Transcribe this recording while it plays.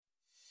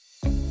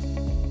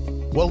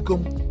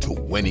Welcome to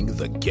Winning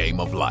the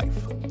Game of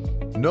Life.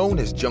 Known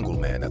as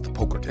Jungleman at the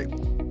poker table,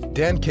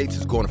 Dan Cates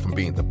has gone from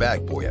being the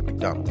bag boy at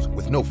McDonald's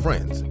with no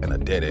friends and a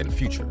dead-end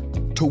future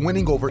to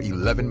winning over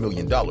 $11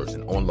 million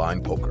in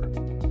online poker,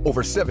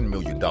 over $7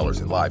 million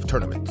in live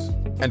tournaments,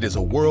 and is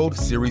a World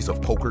Series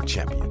of Poker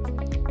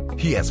champion.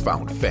 He has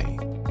found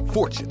fame,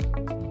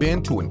 fortune,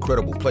 been to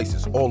incredible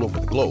places all over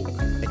the globe,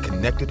 and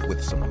connected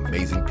with some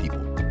amazing people.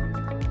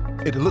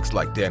 It looks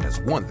like Dan has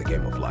won the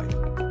game of life,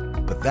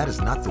 but that is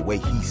not the way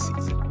he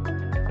sees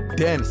it.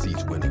 Dan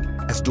sees winning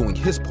as doing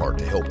his part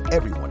to help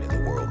everyone in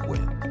the world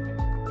win.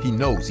 He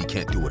knows he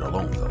can't do it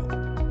alone,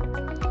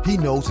 though. He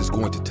knows it's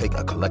going to take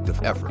a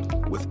collective effort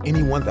with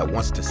anyone that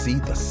wants to see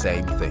the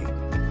same thing.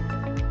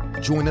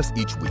 Join us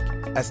each week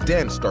as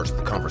Dan starts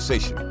the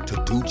conversation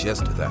to do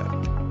just that.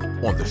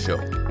 On the show,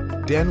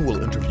 Dan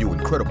will interview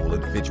incredible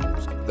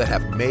individuals that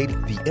have made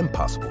the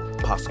impossible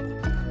possible.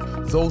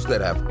 Those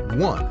that have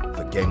won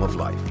the game of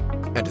life,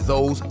 and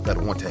those that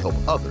want to help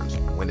others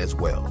win as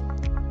well.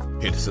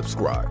 Hit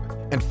subscribe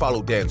and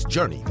follow Dan's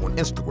journey on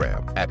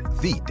Instagram at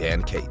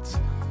 @TheDanCates.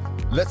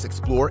 Let's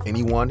explore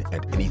anyone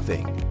and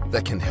anything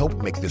that can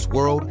help make this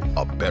world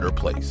a better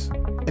place,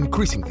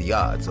 increasing the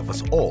odds of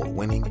us all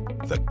winning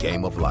the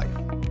game of life.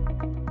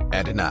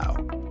 And now,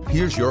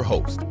 here's your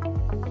host,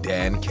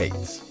 Dan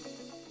Cates.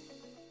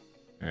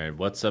 All right,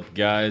 what's up,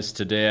 guys?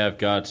 Today I've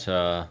got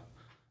a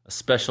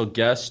special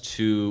guest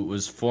who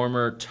was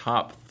former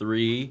top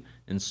 3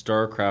 in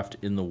StarCraft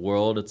in the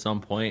world at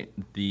some point.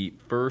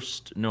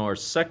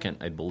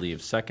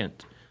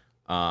 Second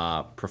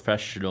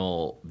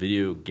professional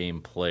video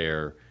game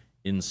player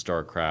in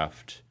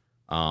StarCraft.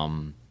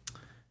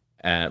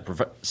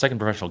 Second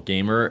professional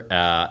gamer,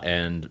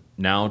 and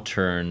now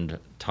turned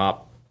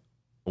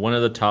one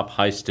of the top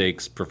high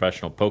stakes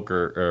professional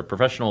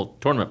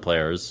tournament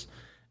players.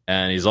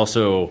 And he's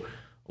also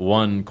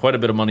won quite a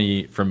bit of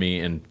money from me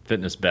in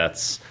fitness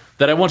bets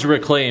that I want to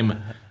reclaim.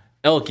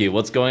 ElkY,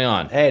 what's going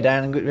on? Hey,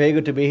 Dan, very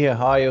good to be here.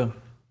 How are you?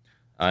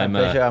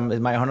 It's it's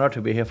my honor to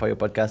be here for your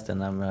podcast,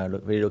 and I'm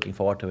really looking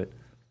forward to it.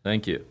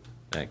 Thank you.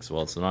 Thanks.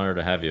 Well, it's an honor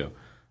to have you.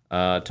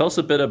 Tell us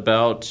a bit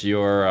about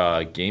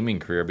your gaming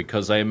career,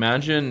 because I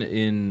imagine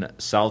in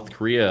South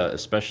Korea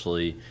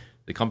especially,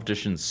 the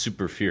competition's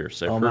super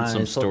fierce. I've heard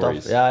some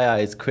stories. So yeah,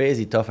 it's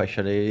crazy tough,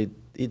 actually.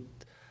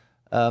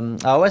 I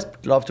always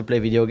love to play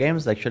video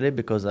games, actually,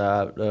 because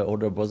the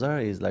older brother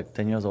is like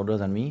 10 years older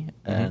than me.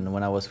 And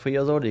when I was 3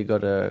 years old, he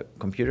got a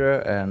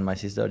computer, and my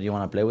sister didn't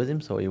want to play with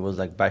him, so he was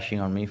like bashing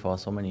on me for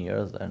so many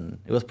years. And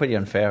it was pretty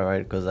unfair,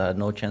 right? Because I had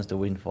no chance to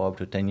win for up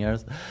to 10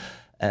 years.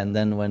 And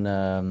then when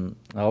I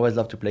always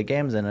loved to play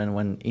games, and then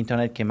when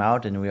internet came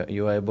out and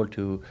you were able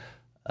to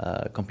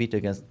compete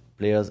against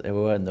players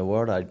everywhere in the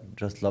world, I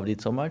just loved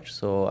it so much.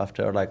 So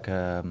after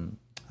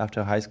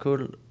after high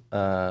school,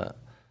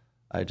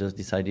 I just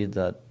decided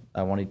that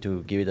I wanted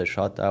to give it a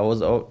shot.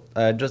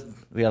 I just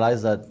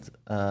realized that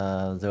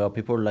there were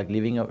people like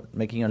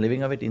making a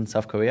living of it in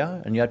South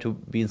Korea, and you had to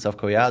be in South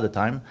Korea at the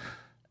time,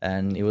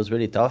 and it was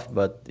really tough.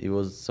 But it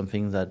was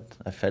something that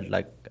I felt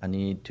like I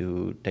needed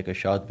to take a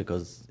shot,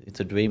 because it's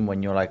a dream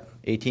when you're like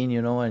 18,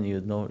 and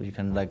you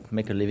can like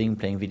make a living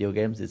playing video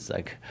games. It's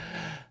like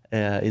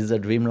it's a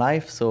dream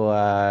life. So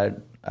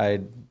I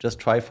just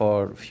tried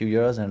for a few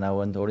years, and I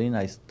went all in.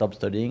 I stopped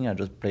studying. I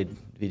just played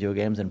video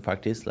games and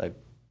practiced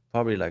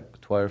probably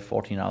 12,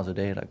 14 hours a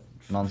day,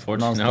 non-stop.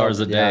 14 hours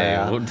a day.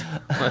 Yeah.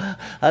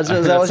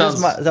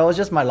 That was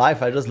just my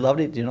life. I just loved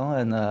it,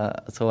 And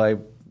so I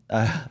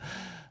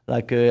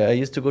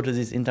used to go to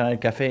this internet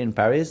cafe in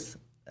Paris,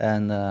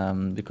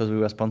 and because we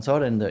were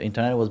sponsored, and the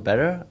internet was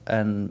better,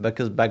 and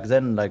because back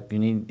then,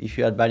 if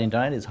you had bad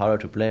internet, it's harder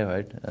to play,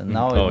 right? And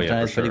now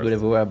internet is pretty good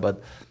everywhere,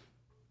 but.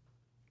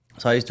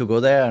 So I used to go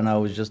there, and I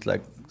was just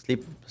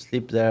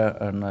sleep there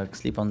and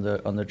sleep on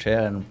the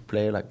chair and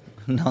play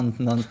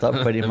non-stop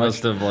pretty much.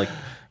 Must have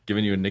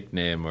given you a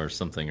nickname or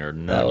something, or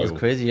no. That was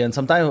crazy. And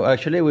sometimes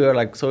actually we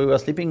were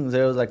sleeping.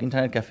 There was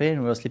internet cafe,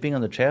 and we were sleeping on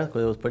the chair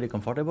because it was pretty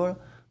comfortable.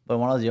 But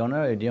one of the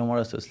owner, he didn't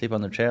want us to sleep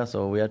on the chair,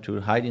 so we had to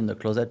hide in the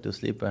closet to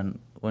sleep. And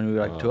when we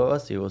were two of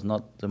us, it was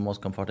not the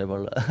most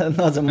comfortable,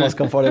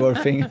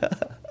 thing.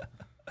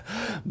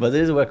 But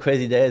these were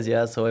crazy days,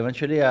 yeah. So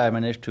eventually I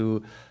managed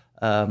to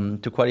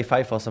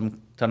qualify for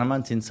some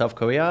tournaments in South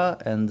Korea,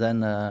 and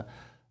then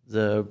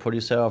the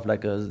producer of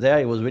there,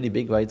 it was really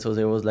big, right? So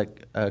there was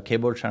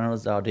cable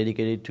channels that are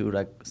dedicated to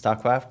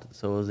StarCraft,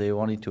 so they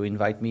wanted to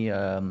invite me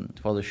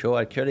for the show.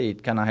 Actually,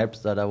 it kind of helps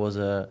that I was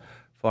a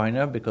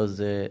foreigner, because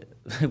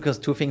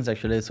two things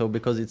actually. So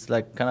because it's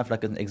kind of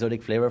an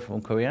exotic flavor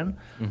from Korean.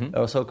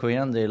 Also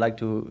Korean, they like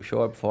to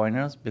show up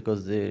foreigners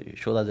because they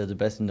show that they're the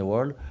best in the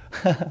world.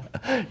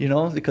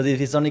 Because if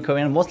it's only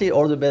Korean, mostly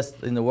all the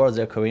best in the world,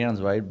 they're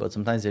Koreans, right? But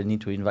sometimes they need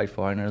to invite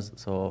foreigners.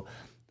 So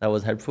that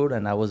was helpful.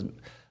 And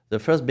the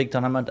first big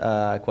tournament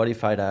I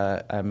qualified,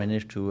 I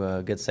managed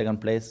to get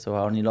second place. So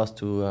I only lost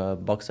to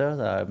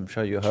boxers. I'm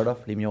sure you heard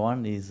of Lim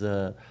Yo-wan. He's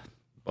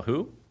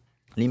who?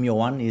 Lim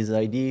Yo-wan, his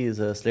ID is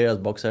a Slayer's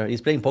boxer.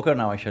 He's playing poker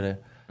now, actually.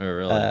 Oh,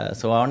 really?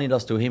 So I only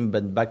lost to him,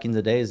 but back in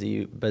the days,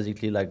 he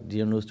basically like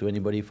didn't lose to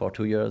anybody for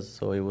 2 years.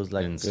 So it was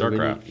like In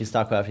StarCraft. In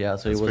StarCraft, yeah.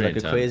 So That's it was like pretty a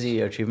intense.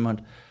 crazy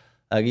achievement.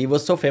 He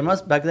was so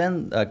famous back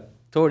then,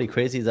 totally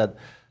crazy that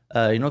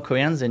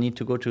Koreans, they need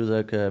to go to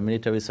the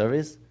military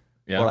service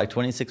for like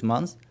 26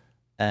 months.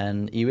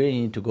 And he really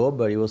needed to go,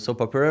 but he was so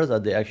popular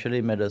that they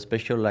actually made a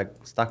special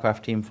like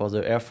StarCraft team for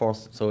the Air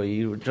Force. So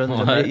he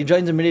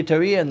joined the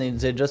military, and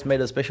they just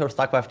made a special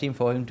StarCraft team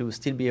for him to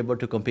still be able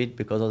to compete,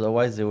 because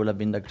otherwise there would have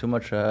been like too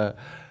much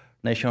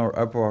national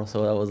uproar.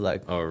 So that was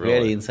like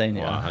really insane.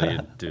 Wow, Yeah. how do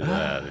you do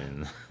that? I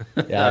mean,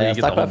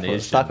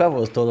 StarCraft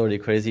was totally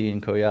crazy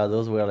in Korea.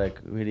 Those were like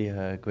really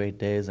great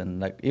days, and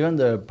like even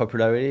the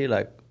popularity,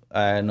 like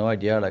I had no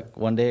idea. Like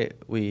one day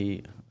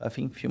I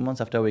think a few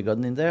months after we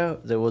got in there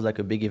was like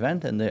a big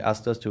event, and they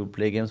asked us to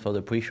play games for the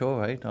pre-show,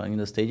 right, in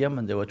the stadium,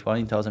 and there were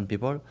 20,000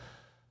 people.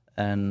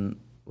 And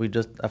we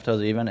just, after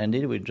the event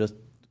ended, we just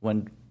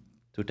went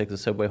to take the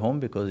subway home,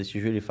 because it's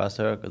usually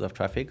faster because of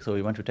traffic. So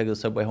we went to take the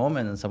subway home,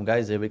 and then some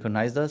guys, they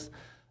recognized us,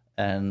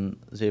 and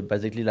they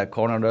basically like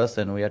cornered us,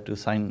 and we had to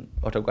sign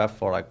autograph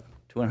for like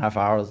 2.5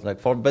 hours, like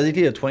for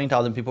basically the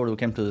 20,000 people who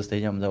came to the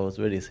stadium. That was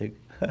really sick.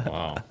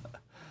 Wow.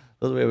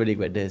 Those were really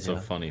great days. So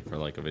funny for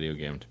like a video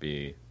game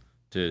to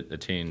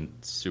attain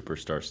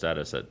superstar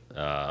status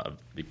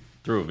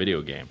through a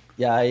video game.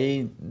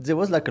 Yeah, there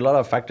was like a lot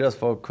of factors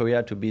for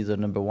Korea to be the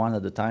number one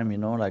at the time.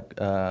 Like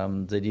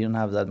they didn't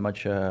have that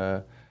much.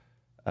 I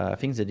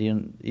think they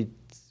didn't. It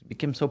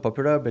became so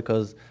popular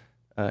because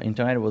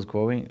internet was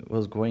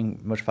growing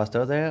much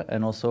faster there,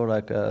 and also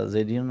like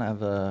they didn't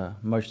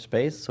have much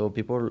space, so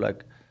people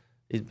like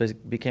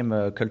it became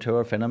a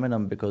cultural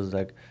phenomenon, because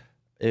like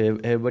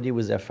everybody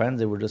with their friends,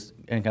 they would just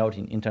hang out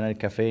in internet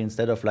cafe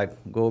instead of like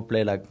go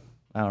play like,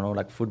 I don't know,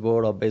 like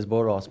football or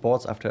baseball or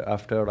sports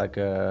after like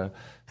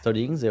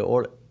studying. They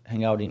all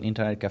hang out in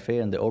internet cafe,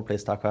 and they all play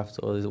StarCraft.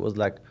 So it was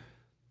like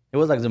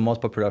the most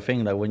popular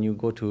thing. Like when you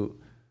go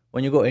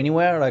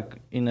anywhere,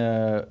 like in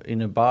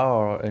a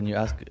bar, and you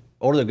ask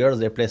all the girls,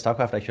 they play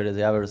StarCraft. Actually,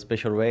 they have a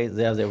special race.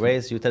 They have their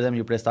race. You tell them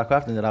you play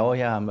StarCraft, and they're like, oh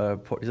yeah,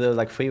 there's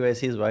like 3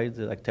 races, right?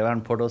 There's like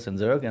Terran, Protoss, and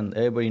Zerg, and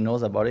everybody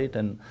knows about it,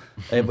 and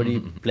everybody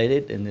played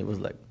it, and it was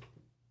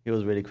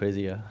really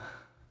crazy. Yeah.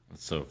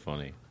 That's so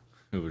funny.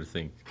 Who would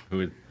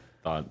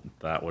thought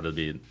that would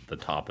be the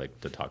topic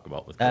to talk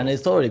about with girls? And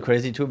it's totally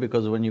crazy too,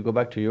 because when you go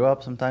back to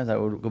Europe, sometimes I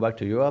would go back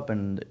to Europe,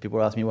 and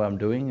people ask me what I'm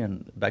doing,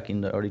 and back in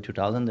the early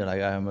 2000s, they're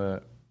like, I am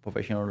a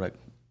professional like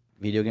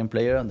video game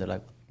player, and they're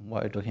like,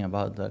 what are you talking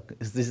about? Like,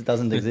 this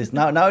doesn't exist.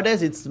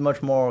 Nowadays it's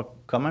much more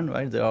common,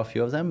 right? There are a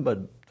few of them, but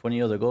 20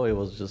 years ago it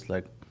was just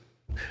like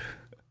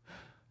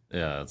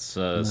yeah, it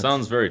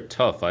sounds very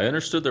tough. I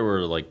understood there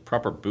were like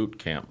proper boot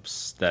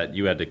camps that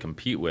you had to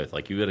compete with.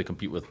 Like you had to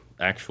compete with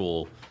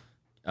actual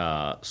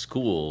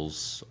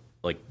schools,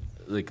 like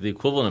the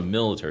equivalent of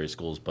military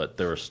schools, but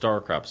there were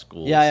StarCraft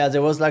schools. Yeah.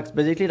 There was like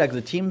basically like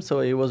the team, so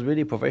it was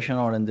really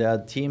professional, and there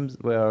had teams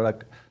where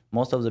like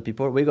most of the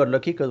people, we got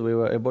lucky because we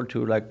were able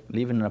to like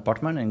live in an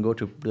apartment and go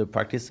to the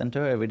practice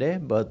center every day.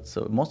 But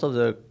so most of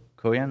the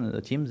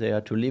Korean teams, they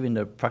had to live in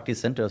the practice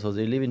center, so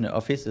they live in the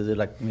office. There's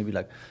like maybe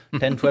like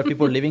 10, 12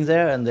 people living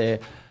there, and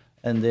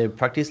they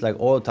practice like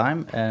all the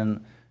time.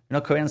 And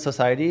Korean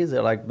society,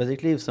 they're like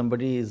basically if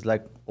somebody is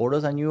like older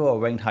than you or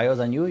ranked higher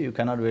than you, you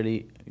kind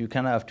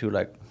of have to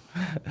like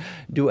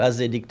do as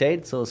they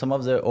dictate. So some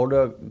of the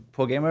older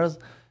pro gamers,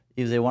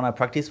 if they want to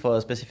practice for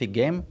a specific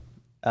game,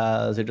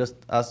 they just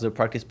ask the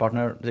practice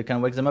partner. They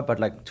can wake them up at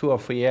like 2 or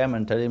 3 a.m.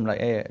 and tell him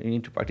like, hey, you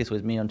need to practice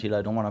with me until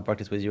I don't want to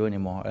practice with you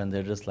anymore. And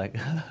they're just like,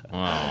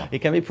 wow. It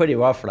can be pretty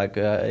rough. Like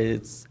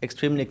it's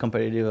extremely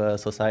competitive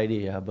society.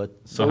 Yeah, but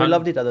we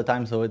loved it at the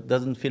time, so it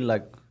doesn't feel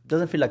like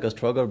a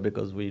struggle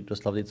because we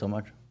just loved it so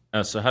much.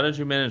 So how did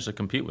you manage to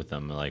compete with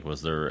them? Like,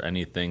 was there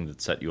anything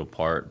that set you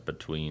apart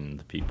between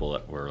the people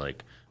that were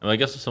like? I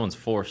guess if someone's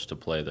forced to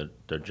play,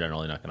 they're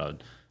generally not going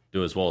to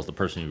do as well as the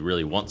person who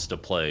really wants to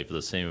play for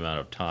the same amount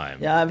of time.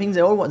 Yeah, I think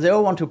they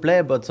all want to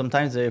play, but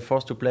sometimes they're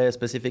forced to play a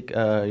specific,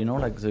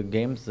 like the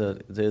games.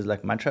 There's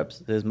like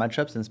matchups. There's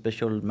matchups and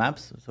special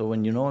maps. So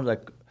when in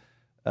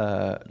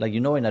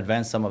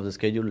advance some of the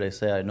schedule, they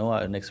say, I know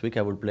next week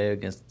I will play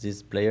against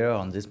this player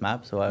on this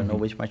map, so I know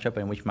which matchup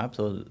and which map.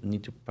 So I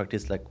need to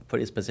practice like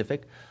pretty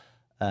specific.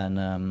 And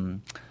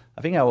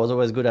I think I was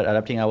always good at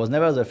adapting. I was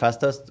never the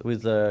fastest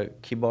with the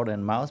keyboard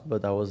and mouse,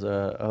 but I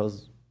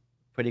was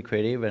pretty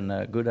creative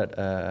and good at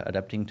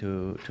adapting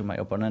to my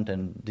opponent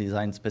and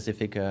design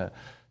specific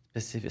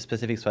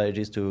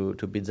strategies to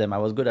beat them. I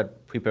was good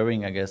at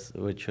preparing, I guess,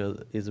 which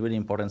is really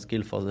important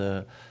skill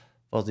for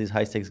this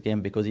high stakes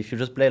game, because if you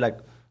just play like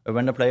a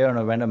random player on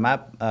a random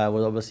map,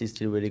 was obviously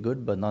still really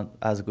good, but not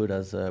as good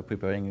as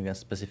preparing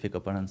against specific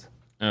opponents.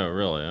 Oh,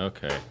 really?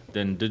 Okay.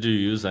 Then did you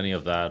use any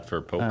of that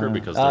for poker?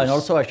 Because and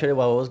also actually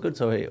what was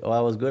good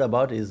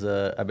about is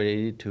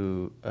ability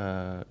to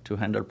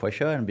handle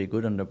pressure and be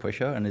good under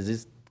pressure. And it's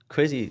this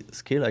crazy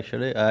skill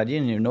actually. I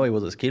didn't even know it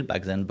was a skill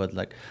back then, but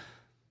like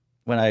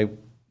when I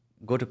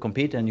go to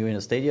compete and you're in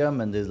a stadium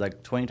and there's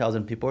like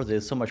 20,000 people,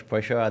 there's so much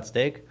pressure at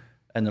stake.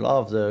 And a lot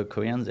of the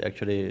Koreans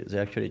they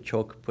actually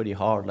choke pretty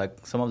hard.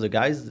 Like some of the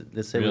guys,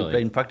 let's say we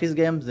play in practice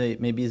games,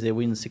 maybe they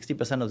win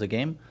 60% of the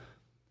game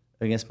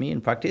against me in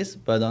practice,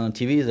 but on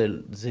TV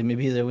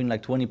they win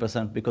like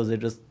 20% because they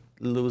just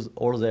lose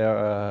all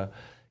their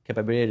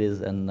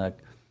capabilities. And like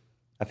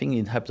I think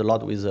it helps a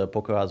lot with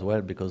poker as well,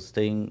 because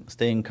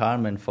staying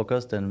calm and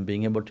focused and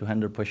being able to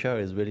handle pressure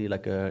is really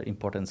like an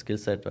important skill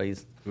set.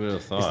 Right?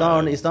 It's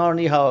not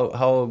only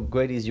how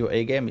great is your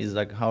A game, it's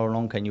like how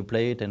long can you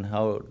play it and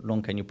how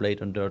long can you play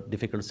it under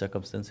difficult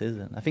circumstances.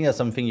 And I think that's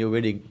something you're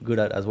really good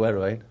at as well,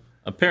 right?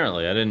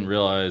 Apparently, I didn't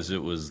realize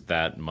it was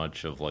that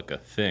much of like a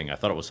thing. I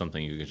thought it was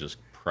something you could just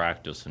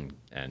practice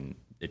and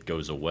it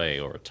goes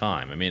away over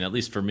time. I mean, at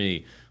least for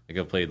me, like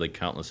I've played like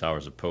countless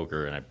hours of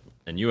poker,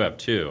 and you have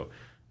too.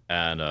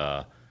 And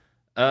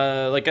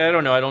like I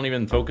don't know, I don't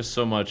even focus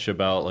so much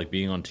about like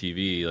being on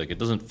TV. Like it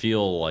doesn't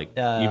feel like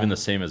even the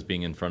same as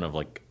being in front of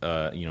like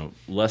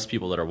less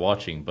people that are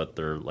watching, but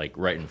they're like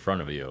right in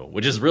front of you,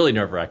 which is really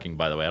nerve-wracking.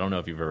 By the way, I don't know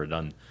if you've ever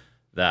done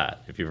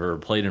that, if you've ever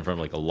played in front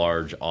of like a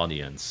large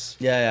audience.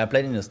 Yeah, I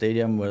played in a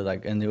stadium where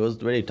and it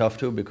was really tough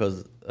too,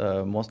 because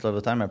most of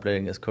the time I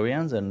played against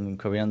Koreans, and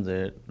Koreans,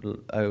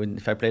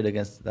 if I played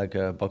against like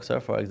a boxer,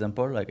 for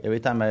example, like every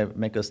time I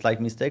make a slight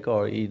mistake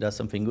or he does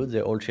something good,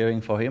 they're all cheering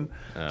for him.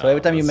 So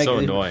every time you make, so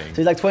annoying.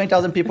 So it's like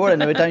 20,000 people,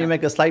 and every time you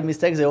make a slight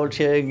mistake, they're all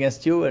cheering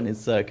against you, and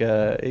it's like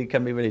it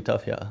can be really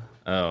tough. Yeah.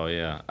 Oh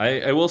yeah,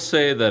 I will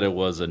say that it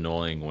was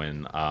annoying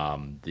when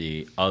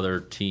the other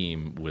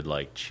team would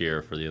like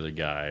cheer for the other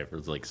guy for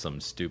like some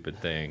stupid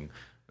thing,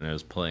 when I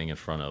was playing in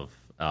front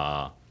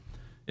of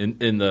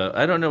in the,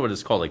 I don't know what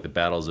it's called, like the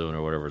battle zone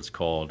or whatever it's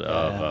called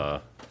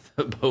of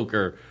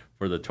poker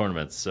for the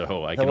tournaments.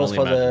 So I can only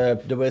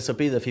imagine. That was for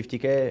the WSOP, the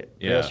 50K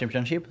Players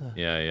Championship.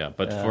 Yeah.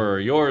 But for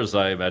yours,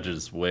 I imagine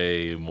it's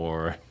way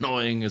more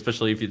annoying,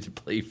 especially if you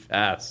play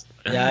fast.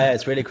 Yeah,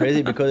 it's really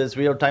crazy because it's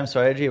real-time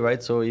strategy,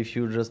 right? So if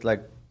you just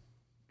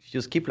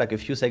skip like a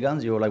few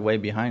seconds, you're like way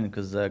behind,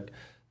 because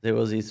there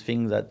was these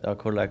things that are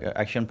called like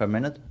action per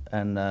minute,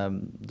 and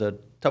the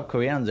top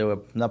Koreans, they were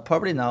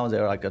now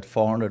they're like at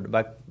 400.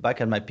 Back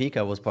at my peak,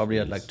 I was probably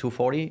at like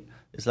 240.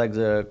 It's like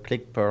the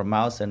click per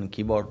mouse and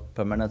keyboard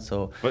per minute.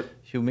 So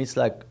if you miss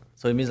it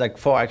means like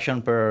 4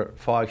 action per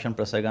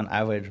second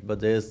average. But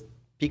there's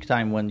peak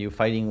time when you're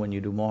fighting, when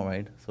you do more,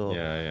 right? So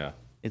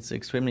it's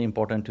extremely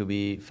important to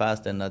be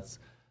fast, and that's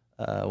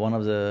one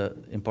of the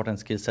important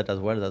skill set as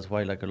well. That's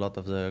why like a lot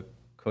of the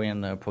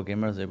Korean pro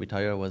gamers, they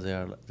retire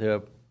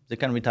they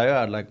can retire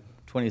at like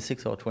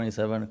 26 or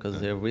 27 because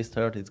their wrist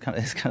hurt. It's kind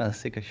of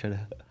sick, actually.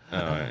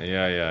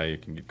 You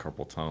can get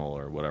carpal tunnel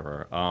or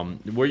whatever.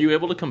 Were you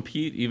able to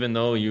compete even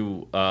though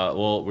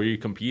were you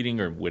competing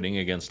or winning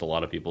against a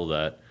lot of people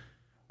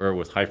or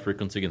with high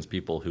frequency against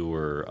people who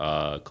were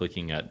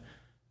clicking at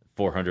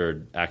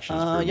 400 actions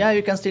per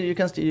minute?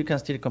 You can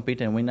still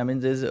compete and win. I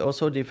mean, there's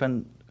also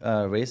different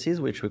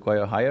races which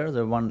require higher.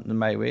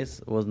 My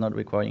race was not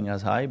requiring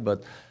as high,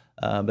 but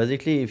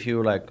basically if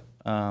you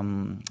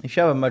if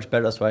you have a much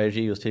better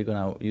strategy,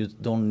 you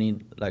don't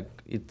need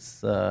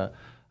it's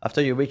after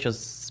you reach a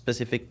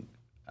specific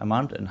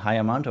amount and high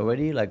amount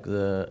already,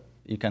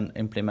 you can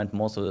implement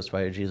most of the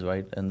strategies,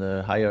 right? And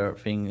the higher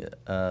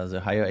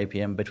the higher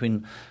APM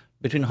between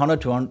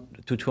 100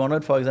 to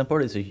 200, for example,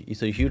 it's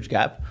a huge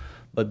gap.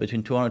 But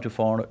between 200 to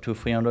 400 to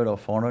 300 or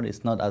 400,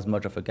 it's not as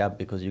much of a gap,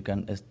 because you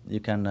can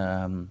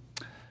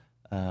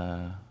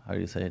how do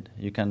you say it?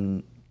 You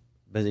can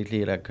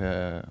basically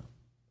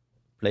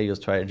play your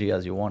strategy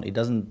as you want. It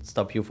doesn't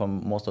stop you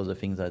from most of the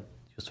things that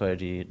your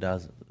strategy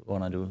does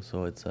want to do.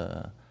 So it's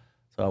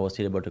so I was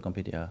still able to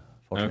compete. Yeah,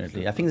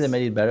 fortunately. Okay. I think they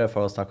made it better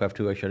for StarCraft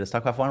 2. Actually,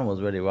 StarCraft 1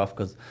 was really rough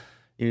because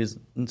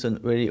it's a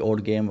really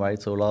old game, right?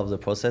 So a lot of the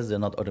process, they're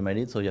not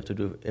automated, so you have to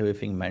do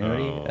everything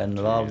manually. And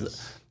a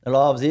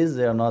lot of these,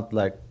 they are not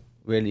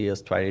really a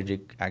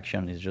strategic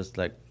action. It's just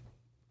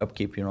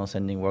upkeep,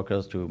 sending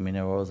workers to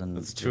minerals and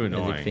it's too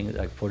annoying. Things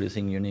like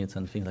producing units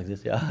and things like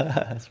this.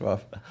 Yeah, it's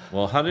rough.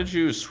 Well, how did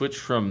you switch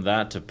from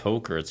that to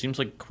poker? It seems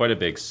like quite a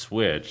big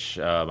switch.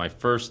 I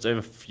have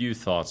a few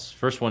thoughts.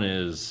 First one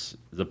is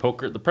the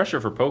pressure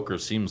for poker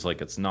seems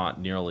like it's not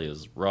nearly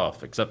as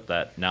rough, except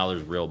that now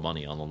there's real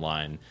money on the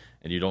line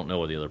and you don't know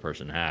what the other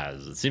person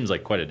has. It seems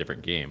like quite a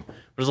different game,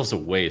 but it's also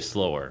way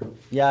slower.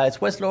 Yeah, it's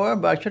way slower,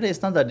 but actually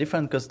it's not that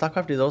different because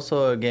StarCraft is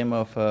also a game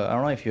of, I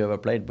don't know if you ever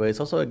played, but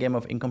it's also a game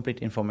of incomplete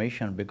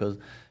information because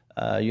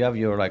you have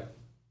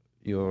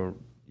your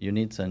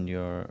units and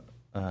your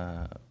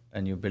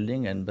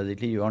building, and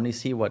basically you only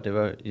see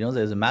whatever,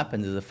 there's a map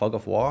and there's a fog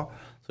of war,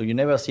 so you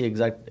never see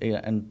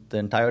and the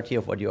entirety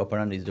of what your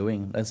opponent is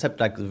doing, except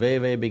the very,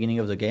 very beginning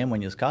of the game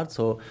when you start,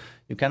 so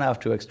you kind of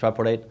have to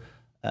extrapolate.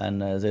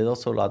 And there's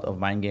also a lot of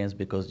mind games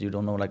because you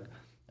don't know,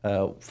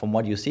 from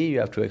what you see,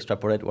 you have to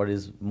extrapolate what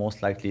is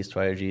most likely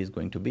strategy is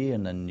going to be,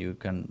 and then you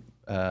can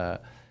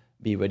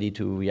be ready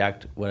to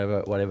react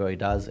whatever it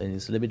does. And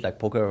it's a little bit like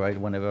poker, right?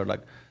 Whenever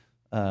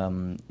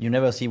you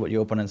never see what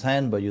your opponent's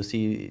hand, but you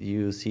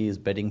see his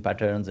betting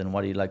patterns and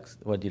what he likes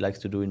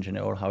to do in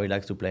general, how he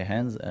likes to play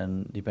hands,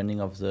 and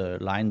depending of the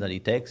line that he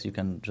takes, you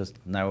can just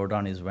narrow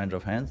down his range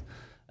of hands.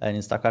 And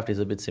in StarCraft, it's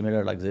a bit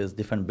similar. Like there's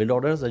different build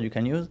orders that you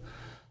can use,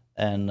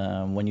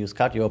 and when you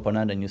scout your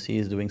opponent and you see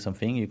he's doing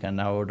something, you can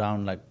narrow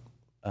down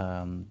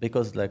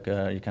because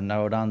you can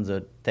narrow down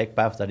the tech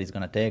path that he's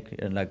gonna take,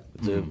 and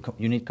the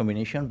unit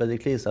combination.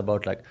 Basically, it's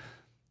about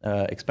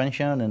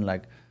expansion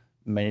and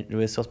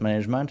resource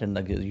management and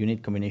a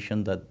unit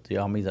combination that the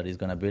army that is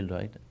gonna build,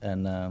 right?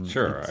 And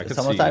sure,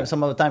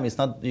 some of the time it's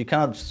not, you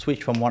cannot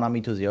switch from one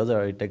army to the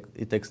other.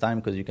 It takes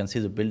time because you can see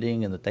the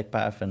building and the tech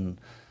path, and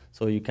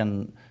so you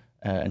can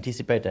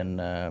anticipate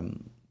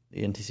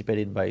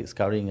it by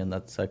scouting, and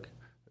that's a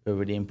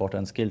really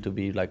important skill to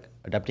be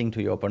adapting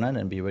to your opponent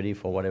and be ready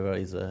for whatever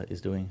is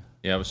doing.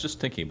 Yeah, I was just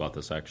thinking about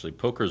this actually.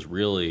 Poker is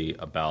really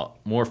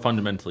more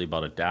fundamentally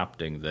about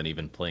adapting than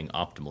even playing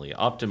optimally.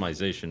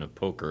 Optimization of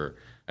poker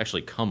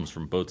actually comes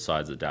from both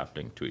sides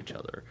adapting to each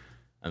other,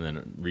 and then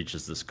it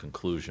reaches this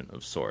conclusion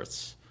of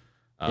sorts.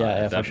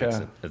 For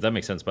sure. If that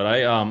makes sense. But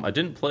I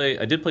did play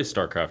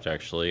StarCraft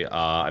actually.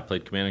 I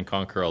played Command and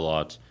Conquer a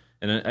lot.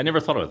 And I never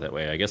thought of it that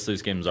way. I guess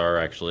these games are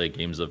actually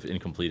games of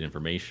incomplete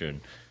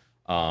information.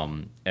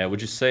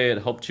 Would you say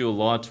it helped you a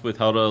lot with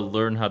how to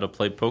learn how to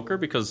play poker?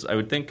 Because I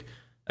would think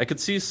I could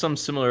see some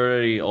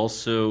similarity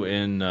also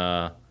in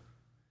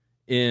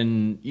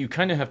you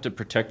kind of have to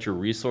protect your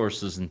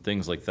resources and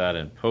things like that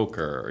in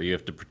poker, or you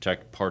have to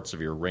protect parts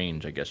of your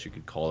range. I guess you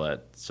could call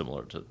that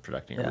similar to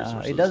protecting your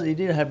resources. It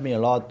did help me a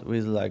lot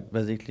with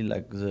basically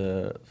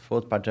the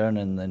thought pattern,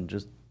 and then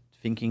just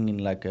thinking in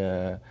how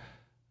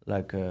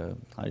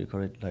do you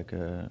call it,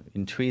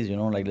 in trees,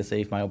 let's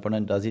say if my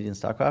opponent does it in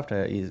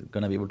StarCraft, he's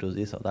gonna be able to do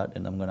this or that,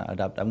 and I'm gonna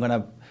adapt. I'm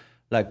gonna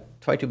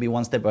try to be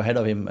one step ahead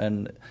of him.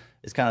 And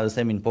it's kind of the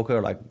same in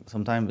poker.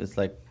 Sometimes it's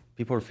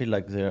people feel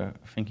like they're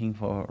thinking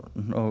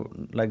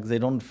they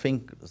don't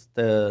think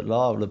the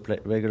law of the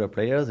regular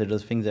players. They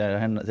just think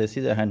they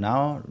see their hand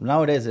now.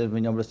 Nowadays,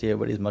 obviously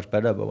everybody's much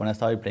better, but when I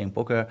started playing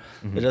poker,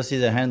 they just see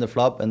their hand, the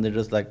flop, and they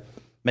just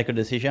make a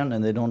decision,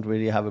 and they don't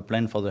really have a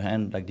plan for the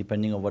hand,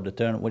 depending on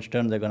which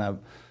turn they're gonna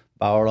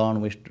barrel on,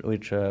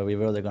 which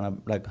river they're gonna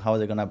how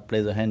they're gonna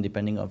play the hand,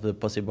 depending of the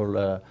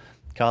possible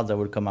cards that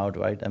will come out,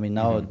 right? I mean,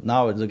 now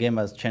the game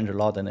has changed a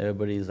lot, and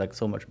everybody is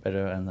so much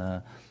better,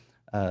 and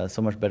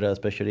so much better,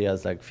 especially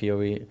as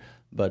theory.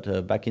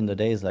 But back in the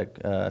days, I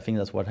think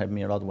that's what helped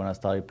me a lot when I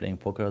started playing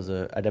poker,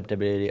 the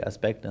adaptability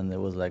aspect, and there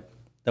was that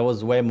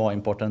was way more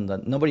important.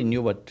 That nobody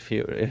knew what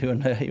theory,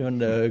 even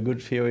the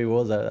good theory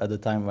was at the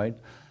time, right?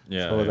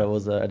 Yeah. So there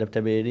was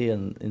adaptability,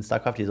 and in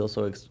StarCraft is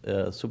also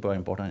super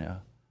important. Yeah.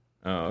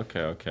 Oh,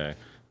 okay.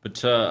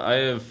 But I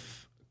have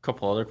a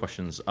couple other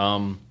questions.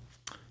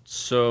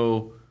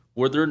 So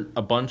were there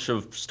a bunch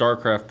of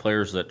StarCraft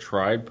players that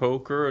tried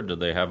poker? Or did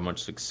they have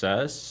much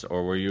success,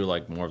 or were you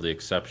more of the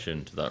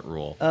exception to that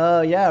rule?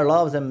 Yeah, a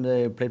lot of them,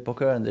 they played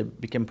poker and they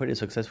became pretty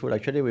successful.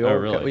 Actually, we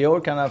all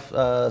kind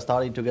of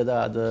started together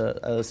at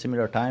a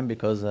similar time,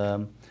 because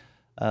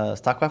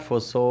StarCraft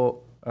was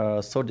so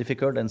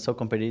difficult and so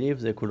competitive.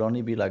 There could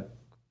only be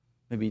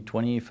maybe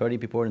 20, 30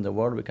 people in the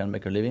world who can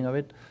make a living of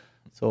it.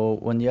 So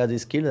when you have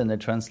this skill and they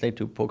translate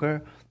to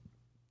poker,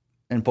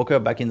 and poker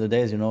back in the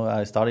days,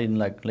 I started in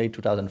late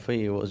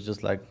 2003. It was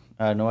just I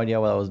had no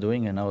idea what I was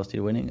doing, and I was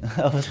still winning.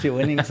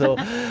 So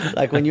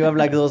when you have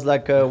those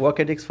work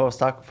ethics from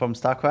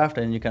StarCraft,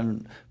 and you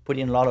can put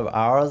in a lot of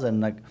hours,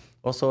 and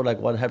also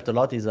what helped a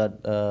lot is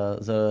that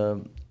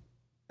the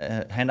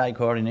hand-eye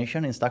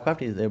coordination in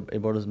StarCraft is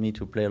enables me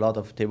to play a lot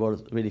of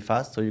tables really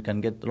fast. So you can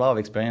get a lot of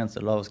experience,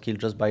 a lot of skill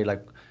just by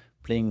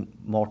playing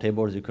more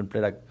tables. You can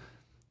play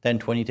 10,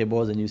 20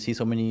 tables, and you see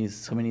so many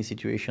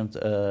situations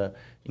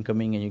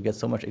incoming, and you get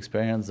so much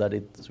experience that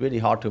it's really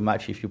hard to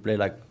match if you play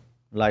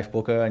live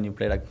poker and you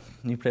play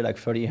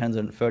 30 hands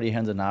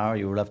an hour.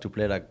 You will have to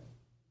play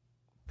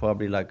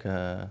probably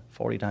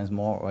 40 times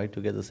more, right,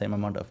 to get the same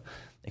amount of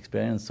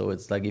experience. So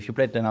it's if you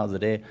play 10 hours a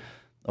day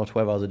or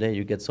 12 hours a day,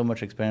 you get so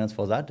much experience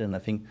for that, and I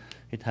think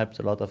it helps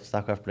a lot of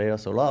StarCraft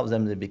players. So a lot of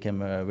them, they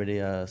became really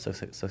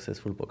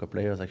successful poker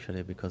players,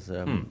 actually, because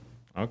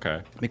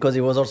because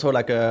it was also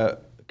a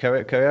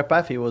career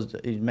path.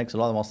 It makes a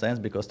lot more sense,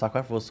 because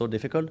StarCraft was so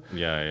difficult,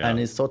 and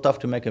it's so tough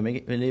to make a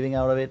living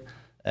out of it.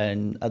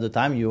 And at the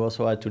time, you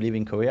also had to live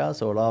in Korea,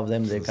 so a lot of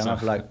them, they kind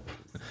of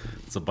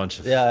it's a bunch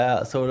of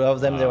So a lot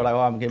of them, they were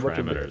I'm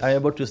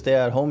able to stay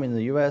at home in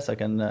the US. I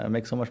can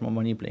make so much more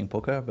money playing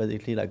poker.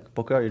 Basically,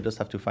 poker, you just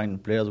have to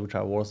find players which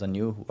are worse than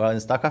you. While in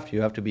StarCraft,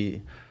 you have to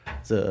be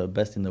the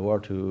best in the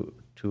world to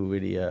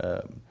really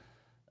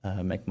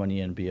make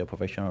money and be a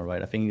professional,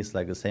 right? I think it's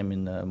the same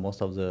in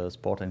most of the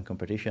sport and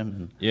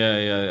competition.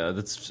 Yeah.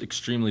 That's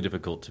extremely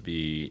difficult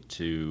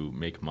to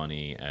make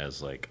money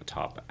as a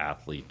top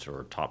athlete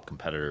or top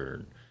competitor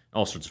in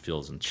all sorts of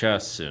fields, in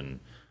chess and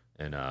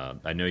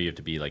I know you have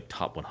to be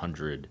top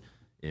 100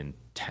 in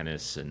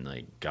tennis, and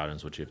God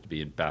knows what you have to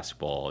be in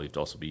basketball. You have to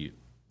also be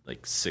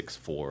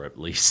 6'4" at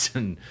least,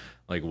 and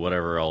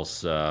whatever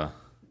else.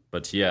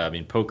 But yeah, I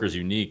mean, poker's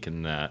unique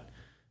in that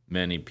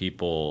many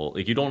people,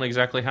 like you don't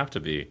exactly have to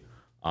be,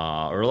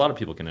 or a lot of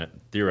people can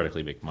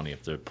theoretically make money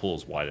if the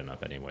pool's wide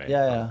enough anyway.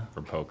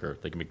 From poker,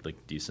 they can make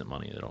like decent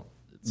money. They don't.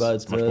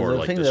 It's much more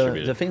like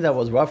distributed. The thing that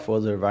was rough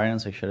was the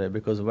variance actually,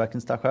 because back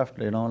in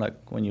StarCraft, you know, like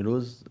when you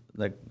lose,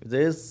 like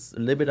there's a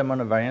little bit amount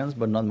of variance,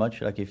 but not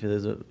much. Like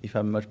if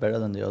I'm much better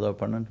than the other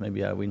opponent,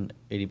 maybe I win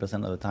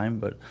 80% of the time.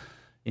 But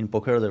in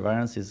poker, the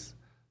variance is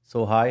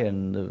so high,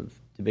 and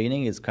the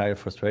beginning is kind of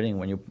frustrating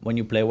when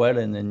you play well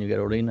and then you get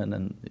all in, and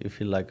then you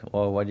feel like,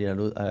 oh, why did I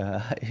lose?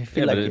 I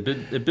feel like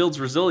it builds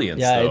resilience.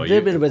 Yeah, though. It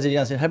did build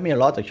resilience. It helped me a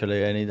lot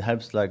actually, and it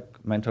helps like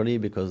mentally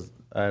because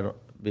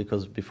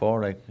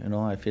before, like, you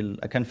know, I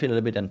can feel a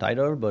little bit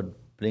entitled, but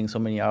playing so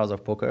many hours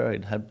of poker,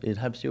 it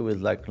helps you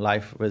with like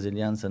life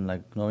resilience and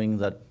like knowing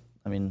that,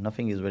 I mean,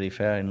 nothing is really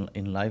fair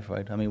in life,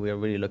 right? I mean, we are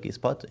really lucky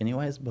spot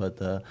anyways,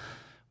 but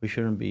we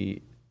shouldn't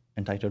be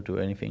entitled to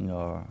anything.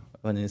 Or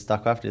when in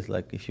StarCraft, it's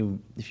like if you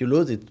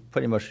lose, it's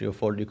pretty much your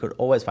fault. You could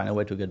always find a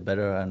way to get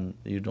better, and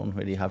you don't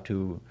really have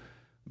to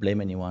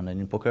blame anyone. And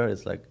in poker,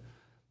 it's like,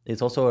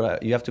 it's also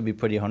you have to be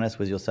pretty honest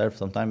with yourself.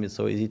 Sometimes it's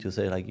so easy to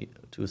say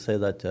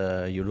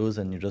that you lose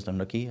and you're just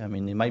unlucky. I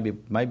mean, it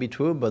might be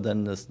true, but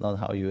then that's not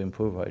how you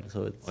improve, right?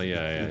 So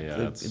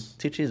it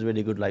teaches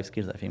really good life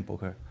skills, I think,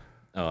 poker.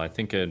 Oh, I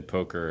think in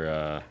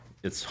poker,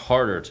 it's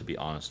harder to be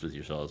honest with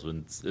yourselves. When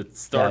it's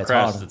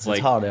StarCraft, it's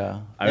hard,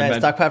 yeah.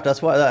 StarCraft.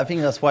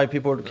 That's why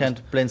people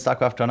can't play in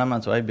StarCraft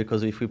tournaments, right?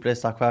 Because if we play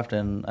StarCraft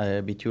and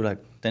I beat you like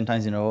 10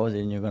 times in a row,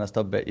 then you're gonna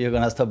stop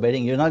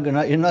betting. You're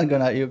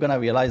gonna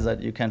realize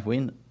that you can't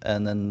win,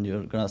 and then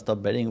you're gonna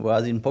stop betting.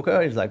 Whereas in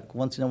poker, it's like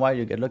once in a while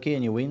you get lucky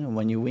and you win. And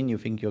when you win, you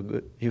think you're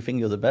good. You think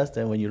you're the best,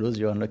 and when you lose,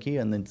 you're unlucky.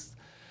 And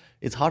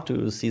it's hard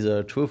to see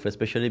the truth,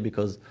 especially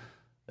because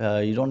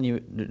you don't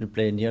need to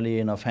play nearly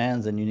enough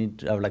hands, and you need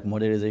to have like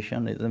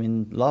modelization. I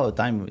mean, a lot of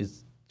the time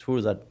it's true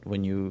that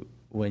when you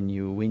win,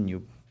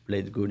 you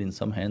played good in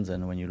some hands,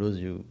 and when you lose,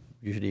 you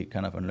usually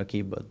kind of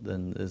unlucky. But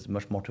then there's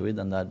much more to it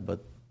than that. But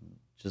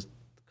just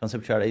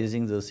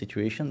conceptualizing the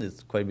situation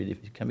it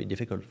can be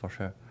difficult for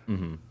sure.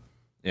 Mm-hmm.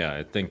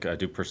 Yeah, I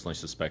do personally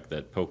suspect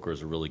that poker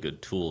is a really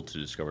good tool to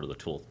discover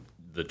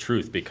the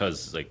truth,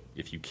 because like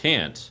if you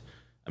can't,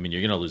 I mean,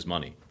 you're going to lose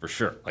money for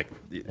sure. Like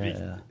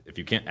if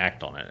you can't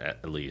act on it,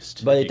 at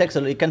least. But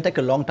it can take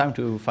a long time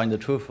to find the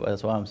truth.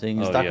 That's what I'm saying.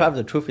 In StarCraft,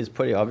 the truth is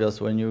pretty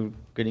obvious. When you're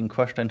getting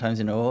crushed 10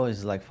 times in a row,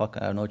 it's like, fuck,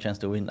 I have no chance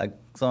to win. Like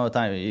some of the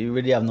time, you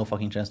really have no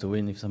fucking chance to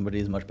win if somebody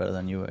is much better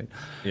than you, right?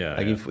 Yeah.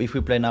 Like if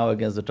we play now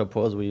against the top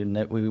pros, we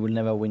will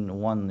never win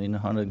one in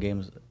 100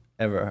 games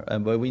ever.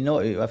 But we know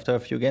after a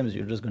few games,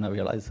 you're just gonna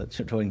realize that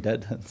you're throwing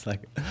dead. It's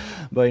like,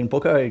 but in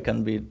poker, it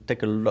can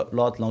take a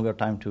lot longer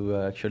time to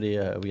actually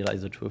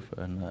realize the truth.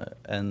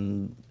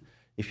 And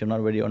if you're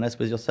not really honest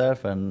with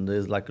yourself, and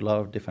there's like a lot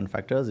of different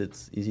factors,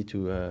 it's easy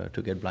to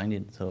get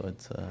blinded. So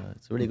it's a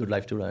really good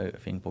life tool, I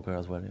think, poker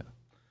as well.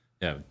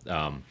 Yeah.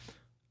 Yeah.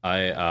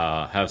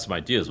 I have some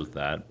ideas with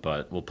that,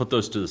 but we'll put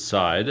those to the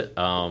side.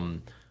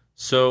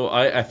 So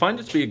I find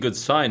it to be a good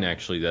sign,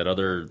 actually, that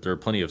there are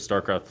plenty of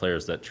StarCraft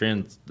players that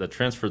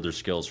transferred their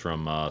skills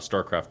from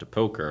StarCraft to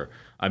poker.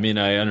 I mean,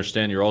 I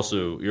understand you're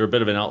a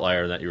bit of an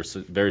outlier in that you're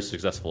very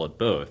successful at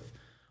both,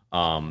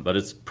 but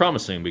it's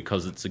promising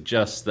because it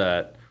suggests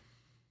that,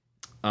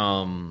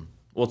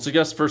 it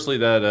suggests firstly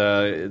that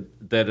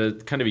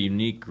a kind of a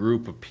unique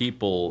group of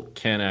people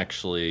can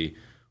actually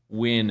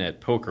win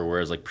at poker,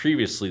 whereas like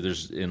previously,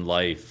 there's in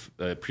life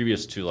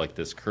previous to like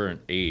this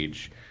current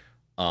age.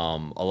 A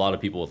lot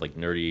of people with like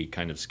nerdy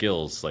kind of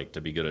skills, like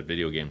to be good at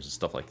video games and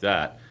stuff like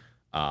that,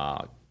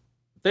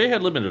 they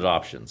had limited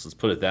options, let's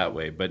put it that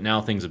way. But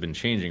now things have been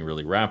changing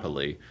really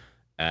rapidly,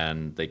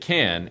 and they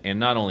can. And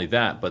not only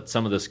that, but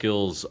some of the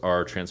skills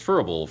are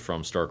transferable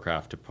from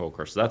StarCraft to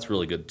poker. So that's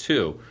really good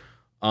too.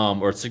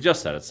 Or it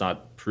suggests that. It's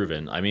not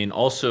proven. I mean,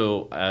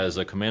 also as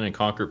a Command &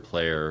 Conquer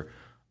player,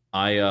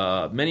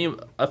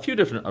 a few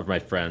different of my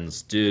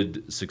friends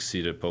did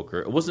succeed at poker.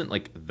 It wasn't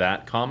like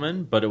that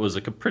common, but it was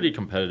like a pretty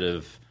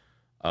competitive,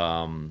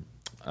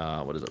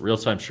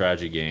 real-time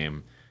strategy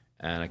game.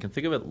 And I can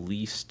think of at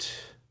least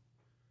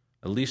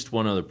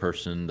one other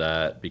person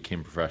that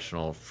became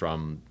professional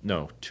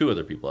two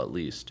other people at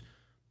least,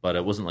 but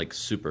it wasn't like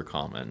super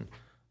common.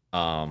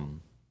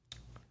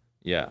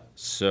 Yeah,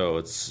 so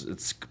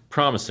it's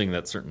promising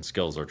that certain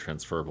skills are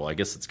transferable. I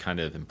guess it's kind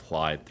of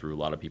implied through a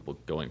lot of people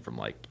going from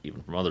like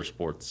even from other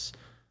sports.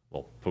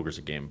 Well, poker's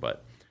a game,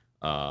 but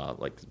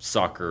like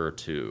soccer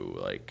to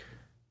like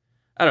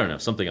I don't know,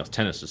 something else,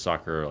 tennis to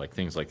soccer, like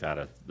things like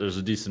that. There's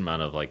a decent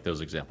amount of like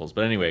those examples.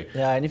 But anyway,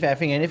 yeah, and I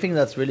think anything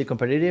that's really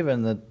competitive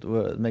and that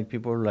will make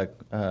people like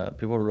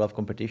people who love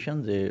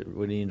competition, they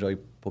really enjoy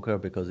poker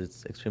because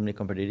it's extremely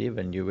competitive,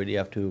 and you really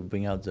have to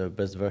bring out the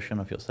best version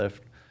of yourself.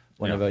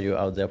 Whenever you're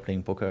out there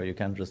playing poker, you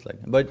can't just like.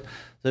 But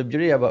the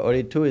beauty about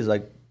it too is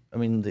like, I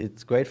mean,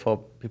 it's great for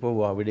people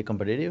who are really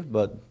competitive,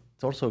 but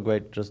it's also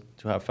great just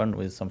to have fun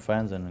with some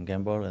friends and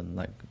gamble and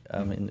like.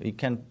 I mean, we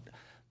can't.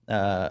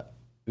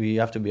 We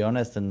have to be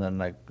honest, and then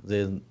like,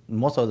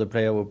 most of the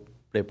players who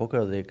play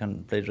poker, they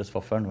can play just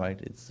for fun, right?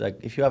 It's like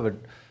if you have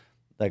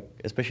like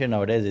especially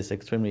nowadays, it's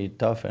extremely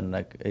tough, and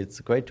like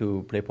it's great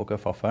to play poker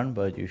for fun,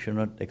 but you should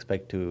not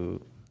expect to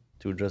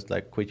just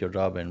like quit your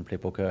job and play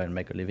poker and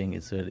make a living.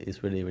 It's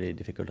really really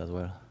difficult as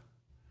well.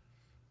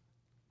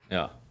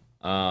 Yeah,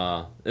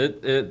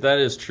 that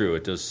is true.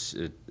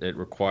 It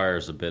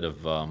requires a bit of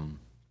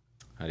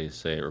how do you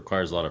say? It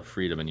requires a lot of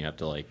freedom, and you have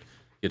to like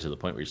get to the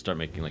point where you start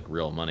making like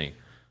real money.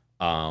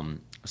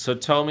 So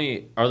tell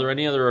me, are there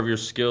any other of your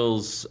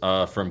skills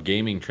from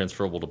gaming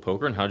transferable to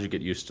poker, and how did you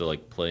get used to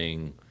like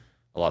playing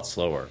a lot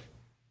slower?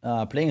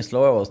 Playing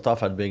slower was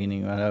tough at the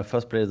beginning. When I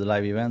first played the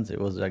live events, it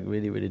was like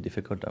really, really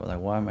difficult. I was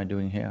like, what am I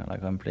doing here?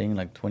 Like I'm playing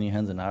like 20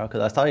 hands an hour.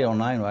 Because I started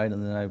online, right?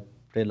 And then I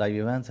played live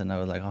events and I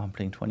was like, oh, I'm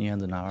playing 20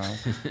 hands an hour.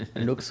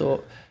 It looks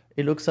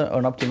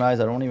unoptimized.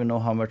 I don't even know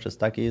how much the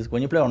stack is.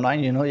 When you play online,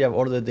 you know, you have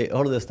all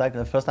the stack.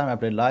 The first time I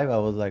played live, I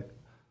was like,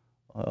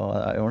 oh,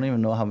 I don't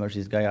even know how much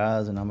this guy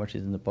has and how much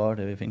is in the pot.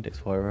 Everything takes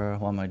forever.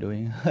 What am I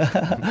doing?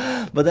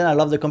 But then I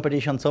love the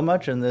competition so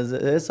much, and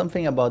there's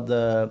something about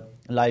the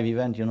live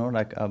event, you know,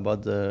 like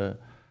about I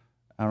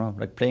don't know,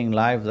 like playing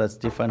live that's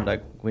different,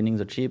 like winning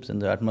the chips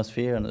and the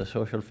atmosphere and the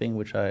social thing,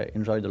 which I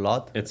enjoyed a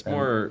lot. It's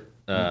more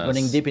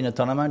running deep in a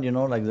tournament, you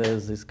know, like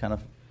there's this kind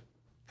of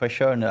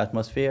pressure in the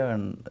atmosphere,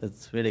 and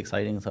it's really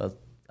exciting. So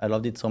I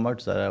loved it so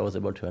much that I was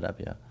able to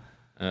adapt.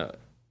 Yeah.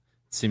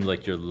 It seemed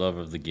like your love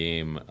of the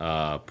game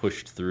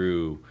pushed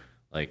through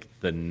like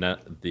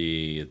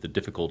the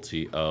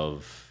difficulty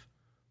of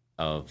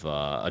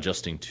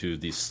adjusting to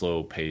the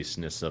slow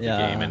pacedness of the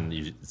game, and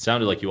it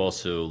sounded like you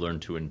also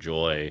learned to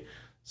enjoy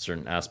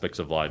certain aspects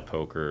of live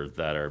poker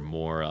that are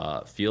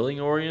more feeling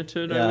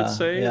oriented. I would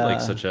say,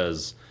 like such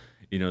as,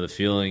 you know, the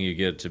feeling you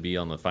get to be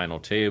on the final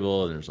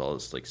table and there's all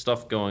this like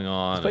stuff going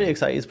on. It's pretty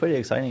exciting. It's pretty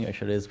exciting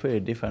actually. It's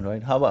pretty different,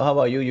 right? How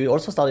about you? You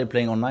also started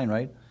playing online,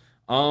 right?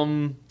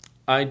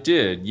 I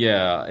did,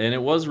 yeah, and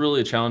it was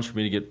really a challenge for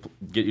me to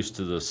get used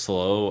to the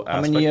slow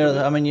aspect.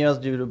 How many years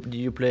did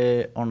you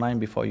play online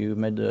before you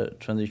made the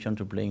transition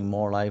to playing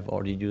more live,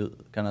 or did you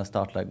kind of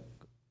start like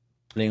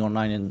playing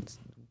online and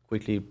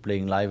quickly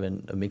playing live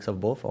and a mix of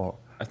both? Or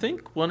I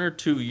think 1 or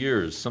 2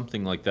 years,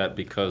 something like that,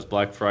 because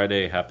Black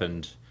Friday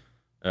happened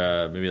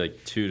maybe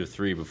like 2 to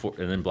 3 before,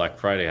 and then Black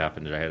Friday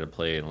happened, and I had to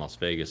play in Las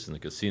Vegas in the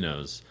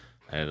casinos.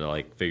 I had to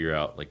like figure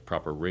out like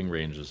proper ring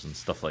ranges and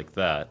stuff like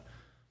that.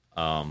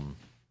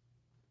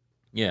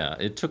 Yeah,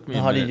 it took me.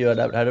 How did you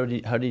adapt?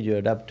 How did you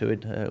adapt to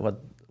it?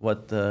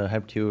 What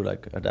helped you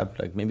like adapt?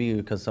 Like maybe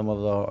because some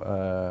of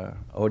our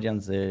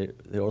audience they're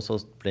also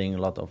playing a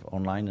lot of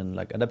online, and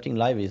like adapting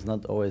live is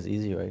not always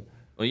easy, right?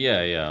 Well,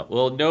 yeah.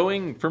 Well,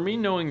 knowing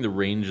the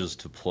ranges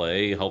to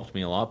play helped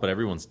me a lot, but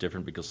everyone's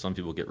different because some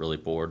people get really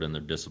bored in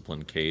their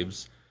disciplined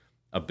caves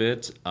a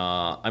bit.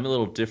 I'm a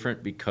little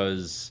different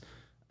because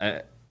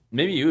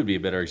maybe you would be a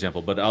better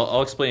example, but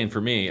I'll explain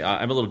for me.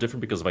 I'm a little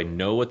different because if I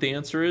know what the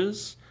answer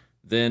is,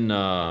 then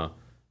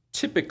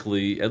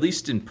typically, at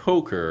least in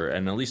poker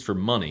and at least for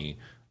money,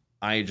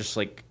 I just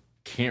like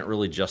can't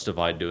really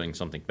justify doing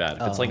something bad.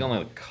 If it's like on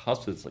the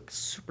cusp, it's like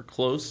super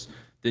close,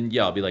 then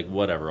yeah, I'll be like,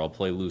 whatever, I'll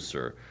play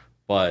looser.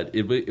 But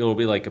it'll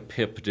be like a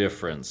pip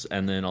difference,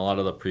 and then a lot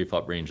of the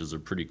preflop ranges are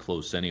pretty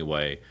close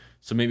anyway.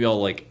 So maybe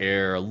I'll like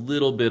err a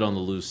little bit on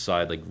the loose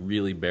side, like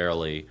really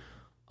barely.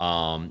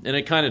 And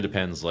it kind of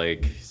depends.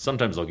 Like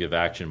sometimes I'll give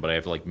action, but I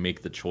have to like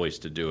make the choice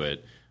to do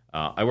it.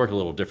 I work a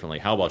little differently.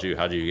 How about you?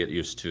 How do you get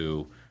used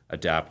to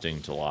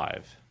adapting to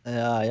live?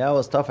 Yeah, it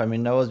was tough. I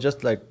mean, that was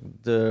just like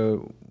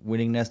the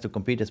willingness to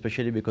compete,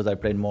 especially because I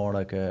played more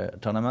like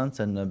tournaments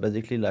and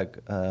basically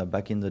like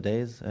back in the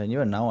days. And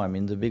even now, I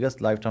mean, the biggest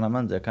live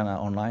tournaments, they're kind of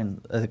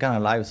online, they're kind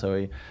of live,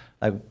 sorry.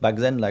 Like back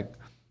then, like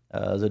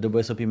the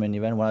WSOP main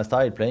event, when I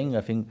started playing,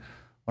 I think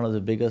one of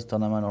the biggest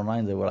tournament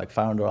online, they were like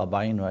 $500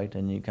 buy-in, right?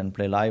 And you can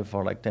play live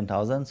for like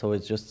 10,000. So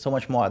it's just so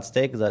much more at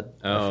stake that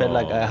I felt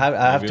like I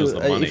have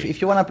to.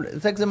 If you want to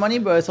take the money,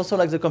 but it's also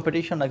like the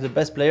competition. Like the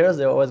best players,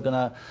 they're always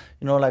gonna,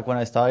 you know, like when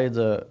I started,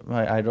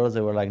 my idols,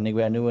 they were like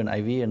Negreanu and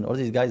Ivy, and all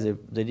these guys. They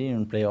didn't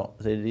even play.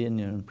 They didn't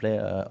even play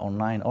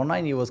online.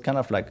 Online, it was kind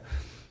of like.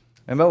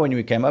 Remember when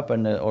we came up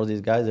and all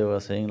these guys, they were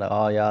saying like,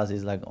 oh yeah,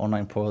 these like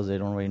online pros, they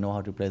don't really know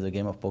how to play the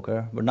game of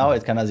poker. But now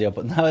it's kind of the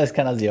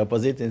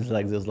opposite. It's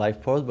like those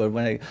live pros. But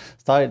when I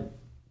started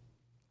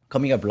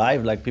coming up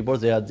live, like people,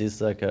 they had this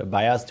like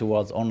bias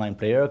towards online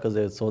player because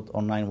they thought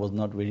online was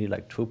not really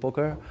like true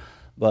poker.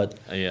 But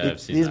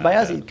this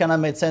bias, it kind of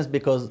made sense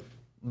because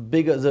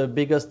the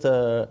biggest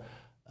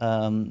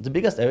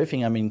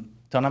everything. I mean,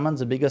 tournaments,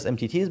 the biggest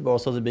MTTs, but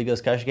also the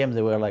biggest cash games,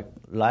 they were like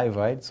live,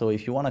 right? So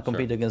if you want to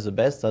compete against the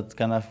best, that's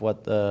kind of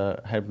what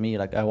helped me.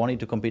 Like I wanted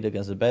to compete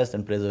against the best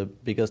and play the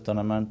biggest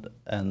tournament,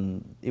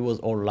 and it was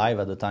all live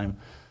at the time.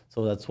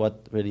 So that's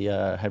what really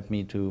helped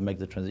me to make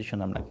the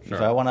transition. I'm like,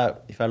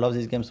 if I love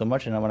this game so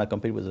much and I want to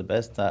compete with the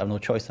best, I have no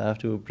choice. I have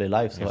to play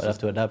live, so I have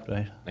to adapt,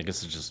 right? I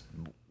guess it's just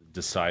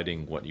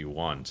deciding what you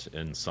want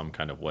in some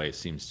kind of way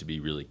seems to be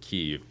really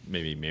key.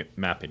 Maybe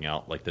mapping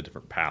out like the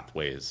different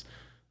pathways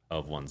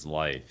of one's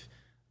life.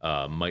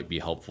 Might be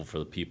helpful for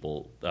the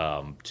people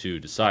to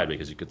decide,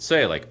 because you could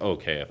say like,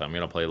 okay, if I'm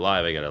going to play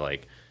live, I got to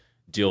like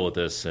deal with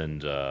this,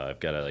 and I've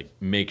got to like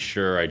make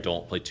sure I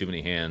don't play too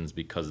many hands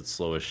because it's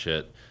slow as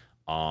shit.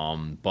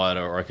 But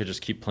or I could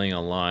just keep playing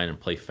online and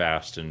play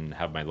fast and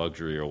have my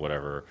luxury or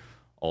whatever.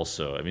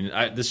 Also, I mean,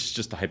 this is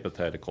just a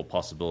hypothetical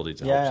possibility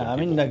to help some people. I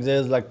mean, like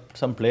there's like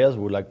some players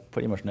who like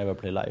pretty much never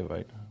play live,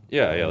 right?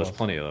 Yeah, there's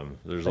plenty of them.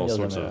 There's all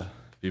sorts of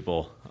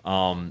people.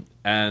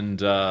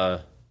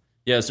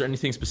 Is there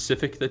anything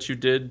specific that you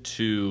did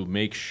to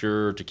make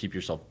sure to keep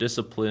yourself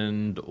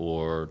disciplined,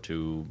 or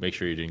to make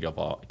sure you didn't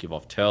give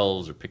off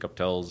tells or pick up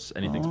tells?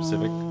 Anything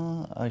specific?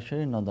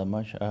 Actually, not that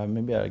much.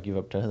 Maybe I give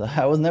up tells.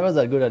 I was never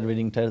that good at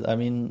reading tells. I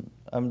mean,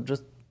 I'm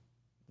just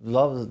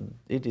love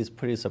it is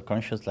pretty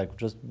subconscious, like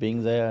just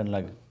being there, and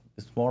like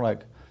it's more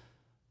like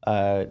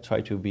I try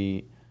to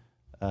be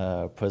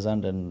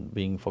present and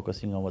being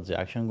focusing on what's the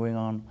action going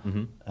on,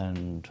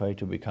 and try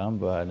to be calm.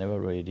 But I never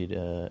really did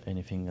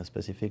anything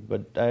specific.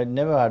 But I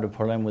never had a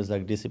problem with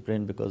like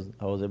discipline, because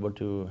I was able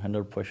to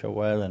handle pressure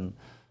well, and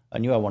I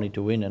knew I wanted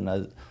to win. And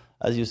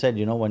as you said,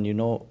 when you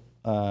know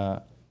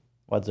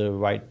what the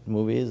right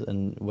move is,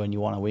 and when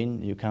you want to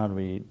win, you cannot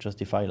really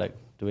justify like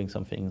doing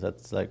something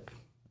that's like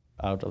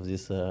out of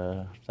this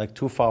like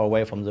too far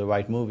away from the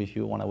right move if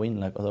you want to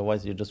win. Like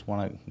otherwise you just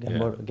want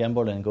to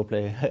gamble and go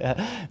play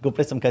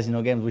some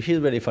casino games, which is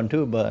really fun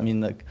too. But I mean,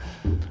 like,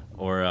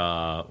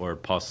 or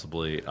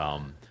possibly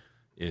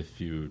if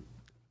you're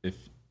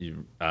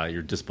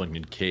disciplined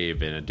in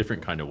cave in a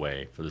different kind of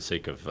way for the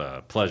sake of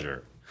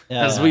pleasure,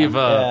 as we've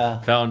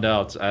found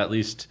out. At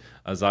least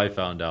as I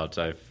found out,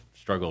 I've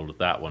struggled with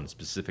that one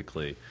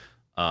specifically.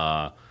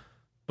 But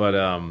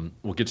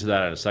we'll get to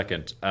that in a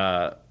second.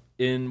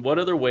 In what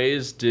other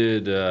ways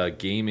did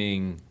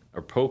gaming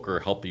or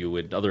poker help you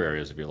in other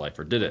areas of your life,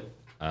 or did it?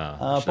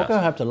 Poker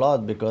helped a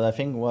lot, because I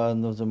think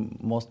one of the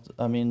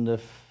the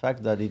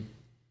fact that it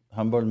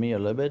humbled me a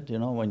little bit.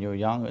 When you're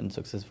young and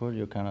successful,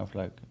 you're kind of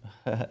like,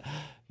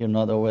 you're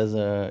not always,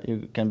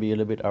 you can be a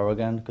little bit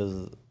arrogant,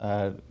 because I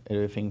had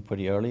everything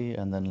pretty early,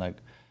 and then like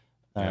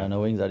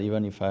knowing that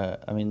even if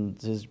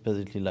this is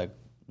basically like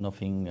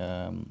nothing,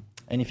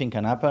 anything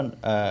can happen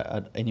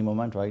at any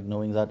moment, right?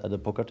 Knowing that at the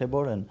poker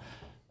table,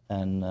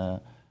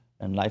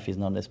 and life is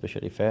not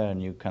especially fair, and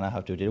you kind of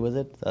have to deal with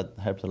it. That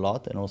helps a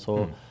lot. And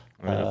also,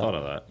 I never thought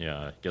of that. Yeah,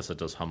 I guess it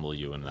does humble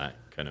you in that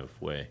kind of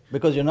way.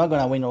 Because you're not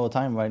gonna win all the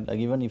time, right? Like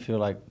even if you're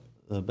like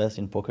the best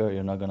in poker,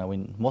 you're not gonna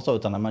win. Most of the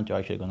tournament, you're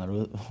actually gonna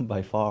lose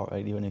by far,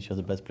 right? Even if you're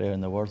the best player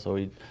in the world. So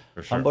it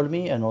humbled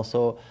me, and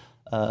also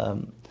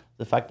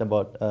the fact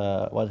about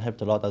what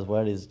helped a lot as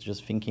well is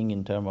just thinking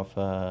in terms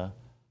of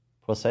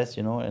process,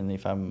 and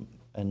if I'm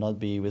and not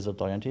be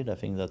result oriented. I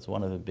think that's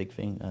one of the big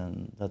things,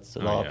 and that's a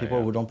lot of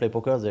people who don't play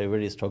poker. They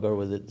really struggle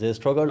with it. They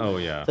struggle.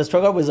 They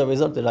struggle with the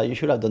result. They're like, you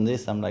should have done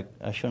this. I'm like,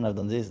 I shouldn't have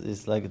done this.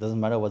 It's like, it doesn't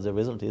matter what the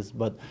result is,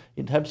 but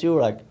it helps you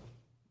like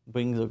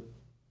bring the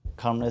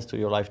calmness to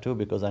your life too,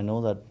 because I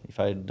know that if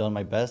I've done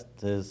my best,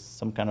 there's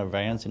some kind of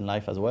variance in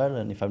life as well,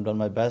 and if I've done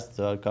my best,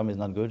 the outcome is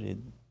not good.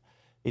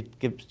 It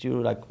gives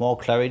you like more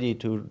clarity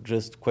to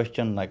just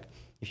question like,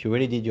 if you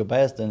really did your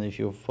best and if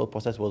your thought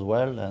process was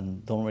well,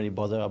 and don't really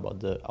bother about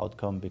the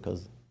outcome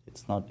because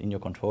it's not in your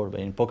control.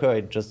 But in poker,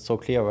 it's just so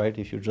clear, right?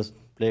 If you just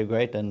play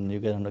great and you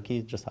get unlucky,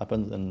 it just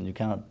happens, and you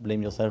cannot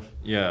blame yourself.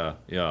 Yeah.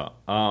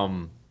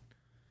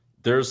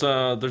 There's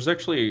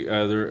actually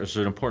there's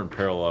an important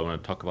parallel I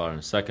want to talk about in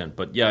a second.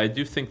 But yeah, I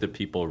do think that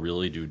people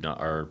really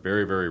are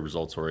very, very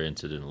results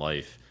oriented in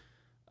life.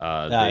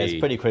 It's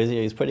pretty crazy.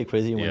 It's pretty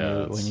crazy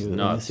when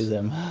you see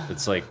them.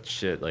 It's like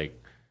shit. Like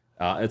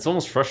it's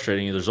almost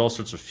frustrating. There's all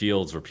sorts of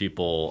fields where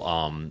people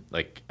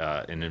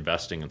in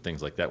investing and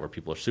things like that, where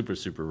people are super,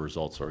 super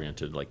results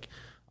oriented, like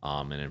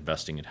in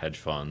investing in hedge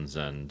funds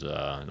and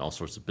all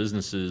sorts of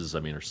businesses.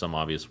 I mean, there's some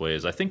obvious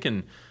ways. I think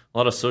in a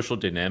lot of social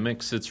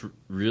dynamics, it's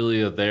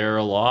really there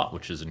a lot,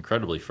 which is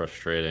incredibly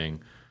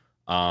frustrating.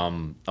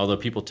 Although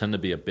people tend to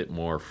be a bit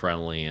more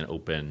friendly and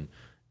open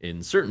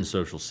in certain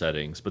social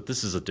settings, but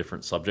this is a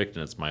different subject,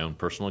 and it's my own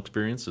personal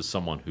experience as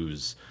someone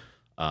who's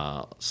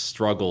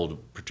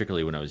struggled,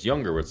 particularly when I was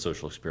younger, with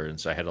social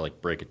experience. I had to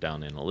like break it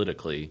down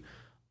analytically.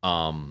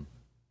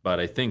 But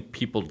I think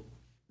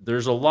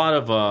there's a lot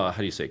of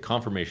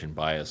confirmation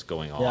bias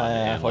going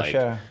on for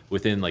sure.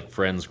 within like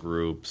friends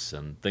groups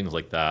and things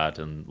like that,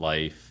 and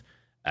life.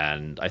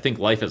 And I think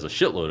life has a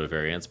shitload of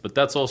variance, but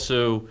that's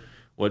also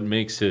what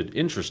makes it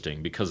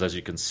interesting, because as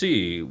you can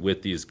see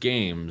with these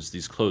games,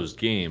 these closed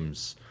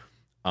games,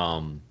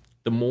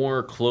 the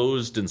more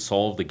closed and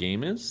solved the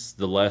game is,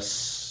 the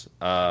less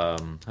the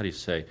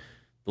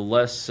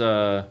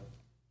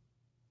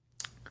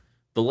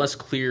less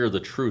clear the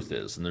truth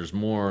is, and there's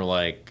more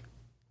like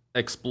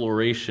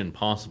exploration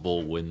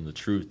possible when the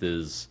truth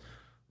is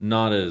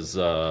not as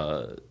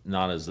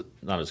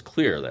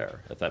clear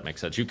there, if that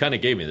makes sense. You kind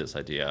of gave me this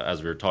idea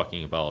as we were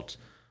talking about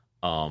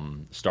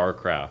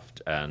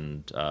StarCraft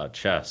and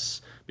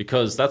chess,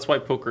 because that's why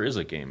poker is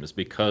a game, is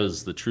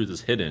because the truth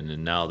is hidden,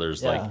 and now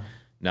there's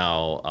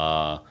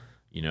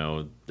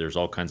there's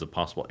all kinds of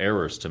possible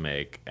errors to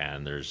make,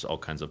 and there's all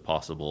kinds of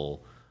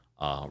possible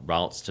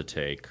routes to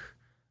take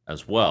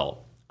as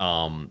well.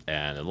 And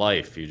in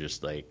life, you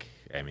just like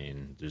I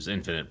mean, there's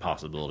infinite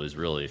possibilities,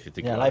 really, if you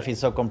think Yeah, about life it. is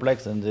so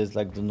complex, and there's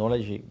like the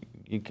knowledge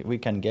we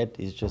can get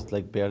is just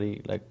like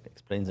barely like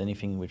explains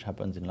anything which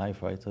happens in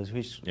life, right? So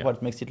which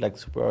what makes it like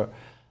super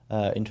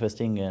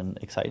interesting and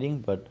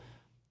exciting. But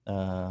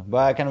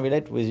I can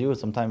relate with you.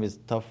 Sometimes it's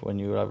tough when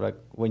you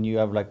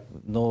have like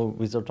no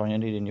result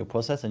oriented in your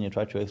process, and you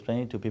try to explain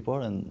it to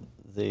people, and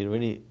they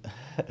really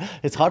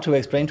it's hard to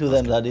explain to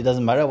them that it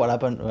doesn't matter what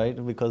happened,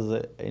 right?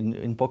 Because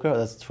in poker,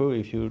 that's true.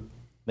 If you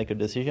make a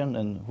decision,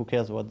 and who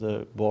cares what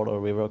the board or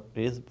river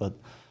is, but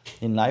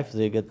in life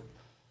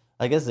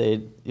I guess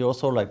you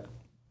also like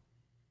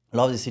a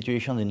lot of these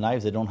situations in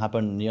life, they don't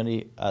happen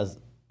nearly as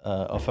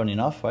often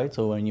enough, right?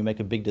 So when you make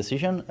a big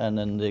decision, and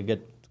then they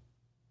get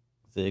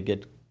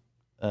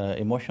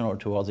emotional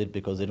towards it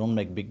because they don't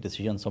make big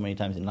decisions so many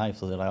times in life,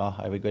 so they're like, oh,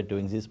 I regret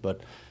doing this.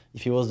 But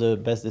if it was the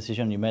best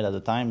decision you made at the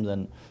time,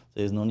 then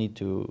there's no need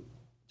to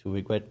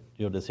regret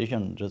your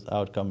decision. Just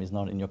outcome is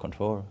not in your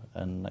control,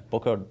 and like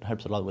poker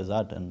helps a lot with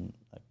that. And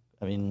like,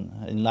 I mean,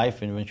 in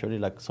life, eventually,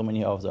 like so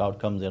many of the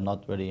outcomes, they're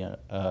not really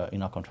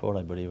in our control,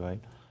 I believe, right?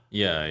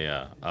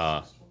 Yeah.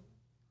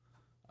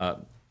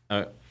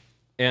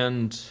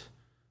 And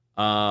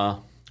I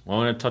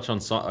want to touch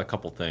on a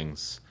couple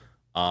things.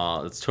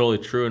 It's totally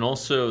true, and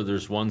also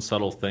there's one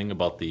subtle thing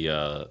about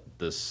the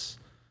this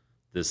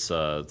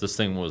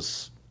thing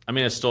was. I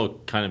mean, I'm still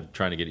kind of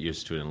trying to get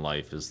used to it in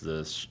life. Is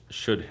this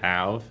should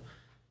have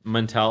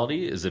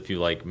mentality? Is if you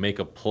like make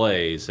a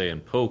play, say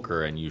in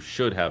poker, and you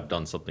should have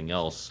done something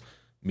else,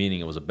 meaning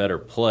it was a better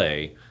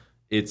play.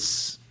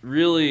 It's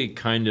really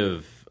kind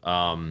of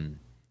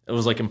it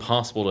was like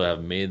impossible to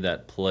have made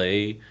that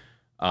play,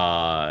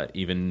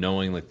 even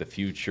knowing like the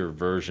future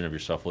version of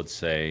yourself would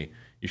say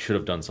you should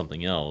have done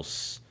something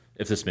else.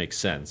 If this makes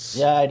sense.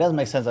 Yeah, it does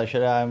make sense.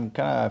 Actually, I'm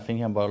kind of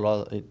thinking about a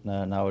lot of it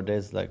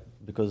nowadays, like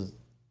because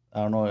I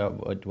don't know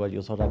what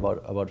you thought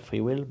about free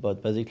will,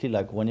 but basically,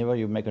 like whenever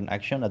you make an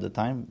action at the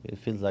time, it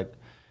feels like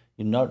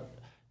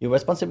you're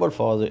responsible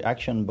for the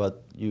action,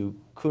 but you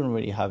couldn't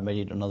really have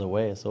made it another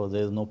way. So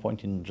there's no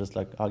point in just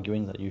like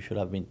arguing that you should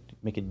have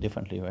make it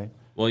differently, right?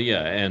 Well,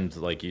 yeah, and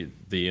like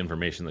the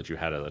information that you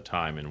had at the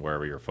time and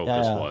wherever your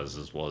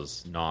focus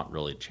was not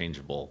really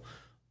changeable.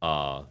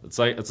 It's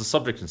a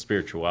subject in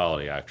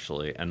spirituality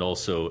actually, and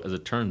also as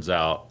it turns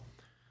out,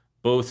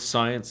 both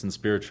science and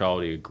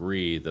spirituality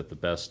agree that the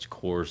best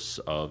course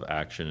of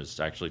action is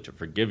actually to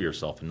forgive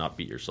yourself and not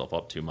beat yourself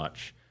up too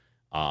much,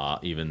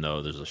 even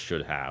though there's a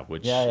should have.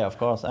 Which yeah, of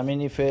course. I mean,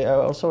 if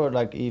also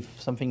like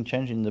if something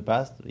changed in the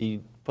past,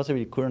 it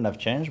possibly couldn't have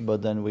changed,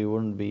 but then we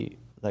wouldn't be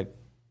like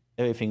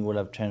everything would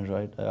have changed,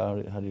 right?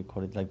 How do you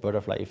call it, like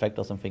butterfly effect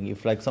or something?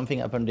 If like something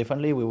happened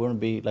differently, we wouldn't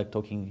be like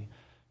talking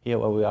here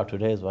where we are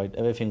today, right?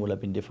 Everything would have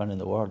been different in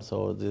the world.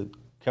 So the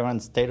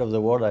current state of the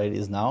world that it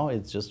is now,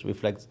 it just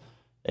reflects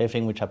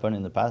everything which happened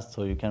in the past.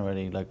 So you can't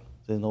really like,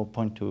 there's no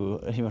point to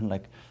even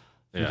like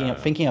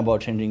thinking about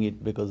changing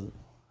it, because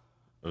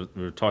we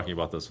were talking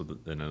about this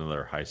in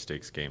another high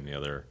stakes game the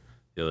other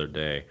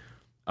day.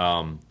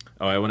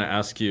 I want to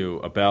ask you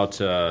about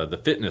the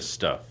fitness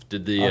stuff.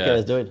 Okay,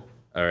 let's do it.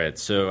 All right,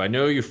 so I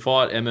know you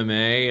fought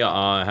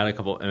MMA, had a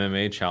couple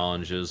MMA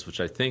challenges, which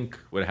I think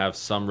would have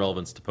some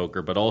relevance to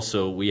poker, but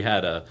also we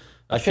had a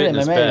actually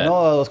fitness MMA, bet. you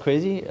know, that was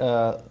crazy.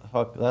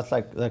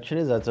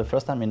 That's the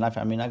first time in life.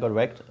 I mean, I got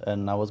wrecked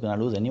and I was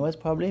gonna lose anyways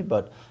probably,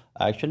 but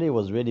I actually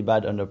was really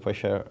bad under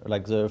pressure.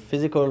 Like the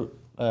physical,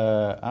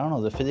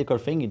 the physical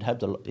thing, it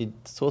helped a lot.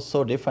 It's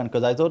so different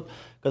because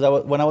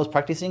when I was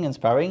practicing and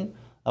sparring,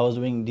 I was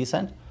doing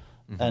decent.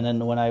 Mm-hmm. And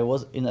then when I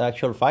was in the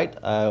actual fight,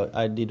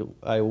 I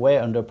way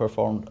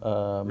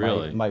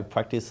underperformed my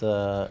practice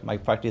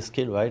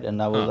skill, right? And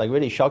I was like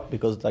really shocked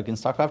because like in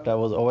StarCraft, I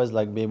was always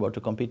like be able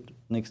to compete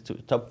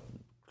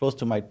close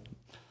to my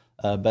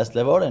best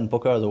level, and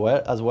poker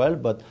as well.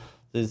 But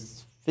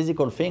this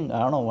physical thing,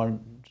 I don't know,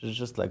 it's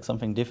just like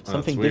something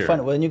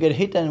different. When you get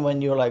hit and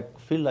when you like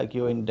feel like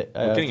you're in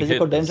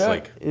physical danger,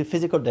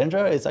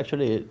 it's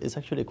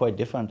actually quite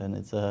different, and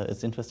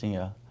it's interesting,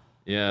 yeah.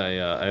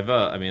 Yeah. I've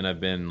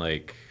been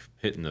like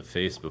hit in the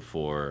face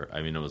before.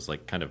 I mean, it was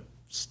like kind of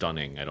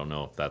stunning. I don't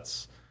know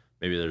if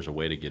maybe there's a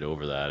way to get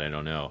over that. I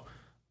don't know.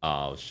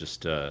 It's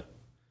just I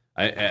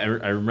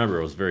remember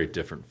it was a very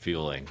different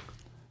feeling.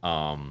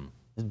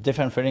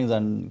 Different feelings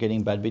than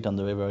getting bad beat on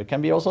the river. It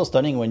can be also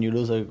stunning when you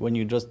lose when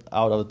you just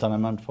out of the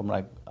tournament from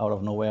like out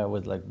of nowhere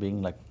with like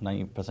being like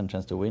 90%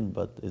 chance to win.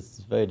 But it's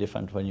very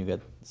different when you get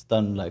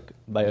stunned like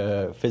by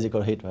a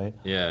physical hit, right?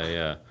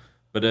 Yeah.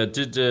 But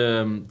did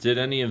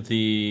any of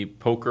the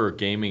poker or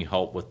gaming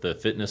help with the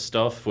fitness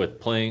stuff, with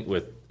playing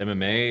with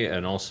MMA,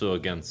 and also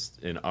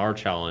in our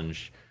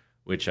challenge,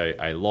 which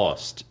I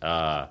lost?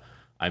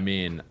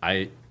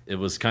 It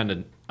was kind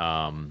of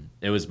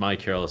it was my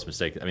careless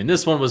mistake. I mean,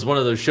 this one was one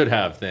of those should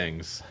have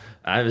things.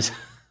 I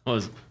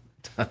was.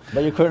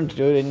 But you couldn't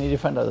do it any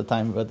different at the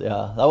time. But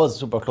yeah, that was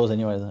super close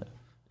anyway.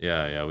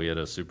 Yeah, we had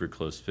a super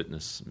close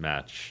fitness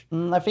match.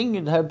 I think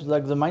it helps.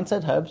 Like the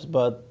mindset helps,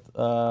 but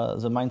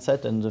the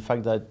mindset and the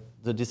fact that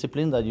the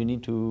discipline that you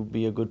need to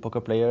be a good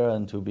poker player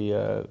and to be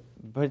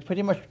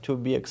pretty much to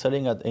be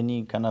excelling at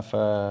any kind of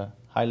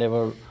high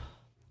level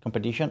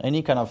competition,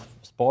 any kind of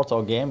sports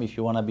or game. If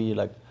you want to be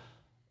like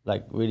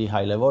really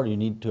high level, you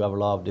need to have a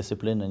lot of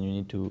discipline, and you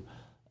need to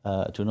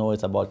know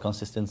it's about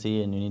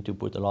consistency, and you need to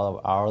put a lot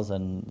of hours,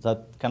 and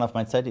that kind of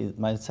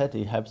mindset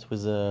it helps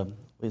with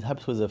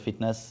the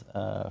fitness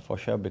for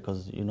sure,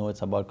 because you know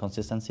it's about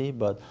consistency.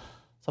 But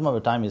some of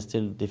the time it's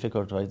still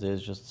difficult, right?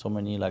 There's just so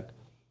many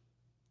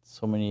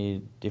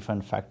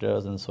different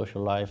factors in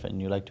social life,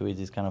 and you like to eat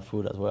this kind of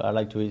food as well. I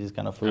like to eat this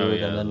kind of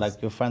food, and then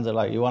like your friends are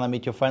like, you want to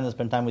meet your friends and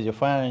spend time with your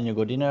friend, and you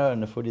go dinner,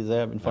 and the food is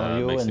there in front of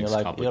you, and you're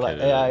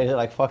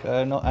like, fuck,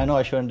 I know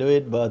I shouldn't do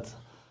it, but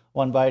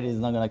one bite is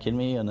not gonna kill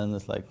me, and then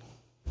it's like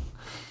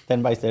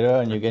 10 bites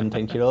later, and you're getting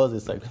 10 kilos.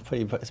 It's like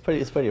it's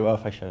pretty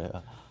rough actually.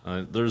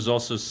 There's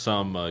also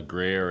some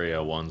gray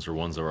area ones, or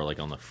ones that were like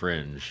on the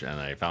fringe, and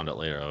I found out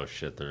later, oh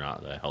shit, they're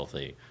not that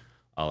healthy.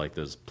 Like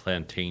those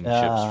plantain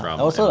chips from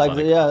also like I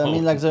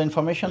mean, like oh. the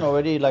information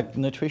already, like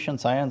nutrition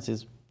science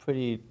is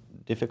pretty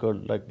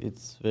difficult. Like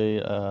it's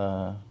very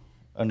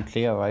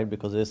unclear, right?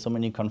 Because there's so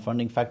many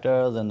confounding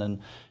factors, and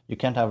then you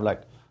can't have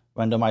like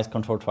randomized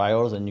controlled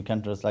trials, and you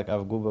can't just like have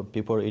a group of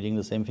people eating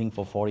the same thing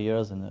for 4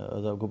 years and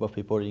another group of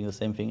people eating the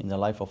same thing in their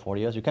life for 4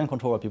 years. You can't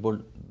control what people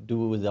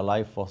do with their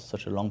life for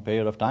such a long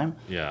period of time.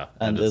 Yeah,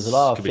 and there's a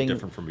lot of things. Could be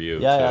different from you.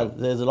 Yeah,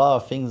 there's a lot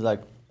of things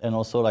like. And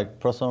also,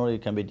 like personally,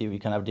 you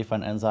can have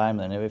different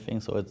enzymes and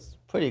everything. So it's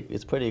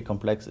pretty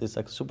complex. It's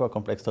like super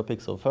complex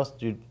topic. So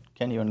first, you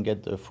can't even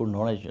get the full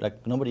knowledge.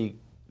 Like nobody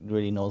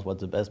really knows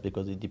what's the best,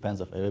 because it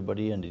depends of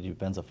everybody, and it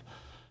depends of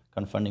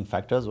confounding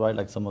factors, right?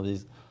 Like some of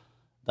these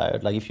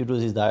diet. Like if you do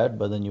this diet,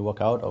 but then you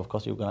work out, of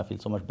course you're gonna feel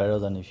so much better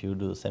than if you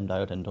do the same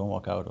diet and don't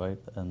work out, right?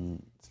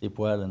 And sleep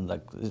well, and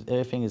like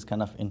everything is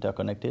kind of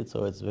interconnected.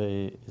 So it's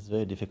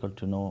very difficult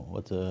to know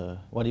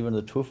what even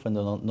the truth and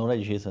the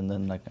knowledge is, and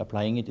then like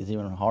applying it is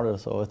even harder.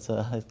 So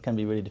it can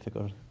be really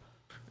difficult.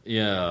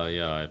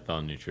 Yeah. I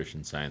found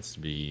nutrition science to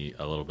be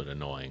a little bit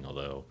annoying,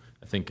 although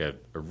I think a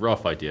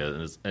rough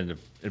idea, and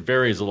it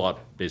varies a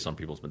lot based on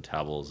people's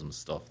metabolism and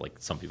stuff. Like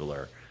some people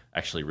are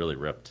actually really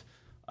ripped.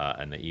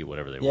 And they eat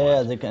whatever they want.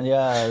 Yeah, they can.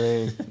 Yeah,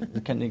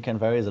 it can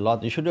vary a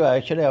lot. You should do.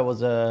 Actually, I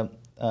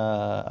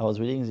was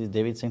reading this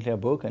David Sinclair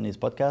book and his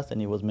podcast, and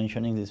he was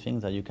mentioning these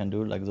things that you can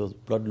do, like those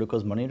blood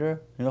glucose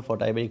monitor, for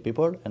diabetic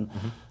people. And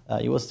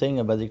he was saying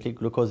that basically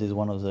glucose is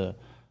one of the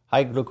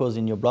high glucose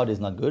in your blood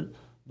is not good,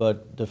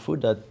 but the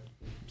food that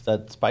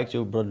spikes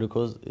your blood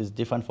glucose is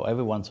different for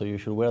everyone. So you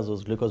should wear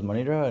those glucose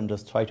monitor and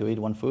just try to eat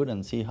one food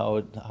and see how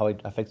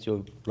it affects your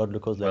blood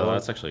glucose level. Well,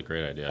 that's actually a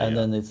great idea. And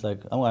then it's like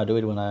I'm gonna do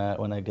it when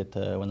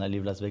I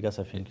leave Las Vegas,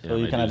 I think. So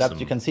you can adapt.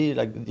 You can see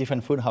like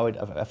different food, how it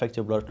affects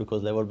your blood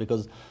glucose level,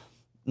 because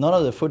none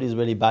of the food is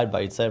really bad by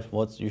itself.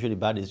 What's usually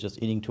bad is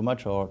just eating too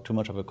much or too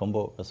much of a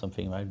combo or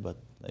something, right? But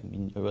I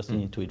mean, you also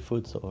need to eat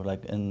food. So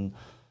like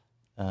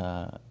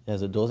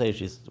the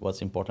dosage is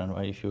what's important,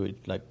 right? If you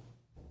eat like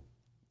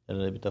a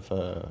little bit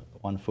of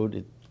one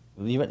food,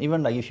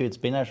 even like if you eat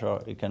spinach,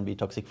 or it can be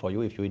toxic for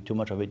you. If you eat too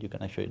much of it, you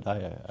can actually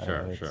die.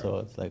 Sure. So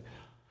it's like,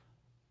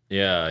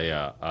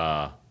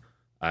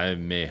 I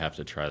may have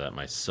to try that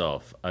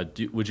myself.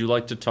 Would you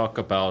like to talk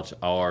about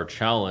our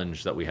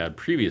challenge that we had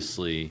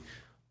previously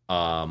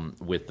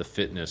with the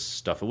fitness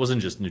stuff? It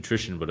wasn't just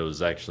nutrition, but it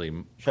was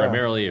actually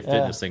primarily a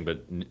fitness thing,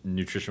 but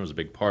nutrition was a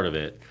big part of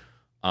it.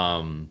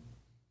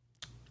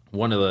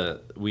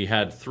 We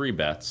had 3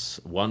 bets.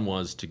 One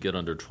was to get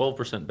under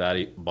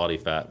 12% body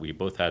fat. We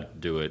both had to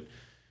do it,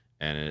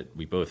 and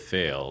we both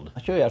failed.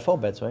 Actually, you had 4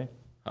 bets, right?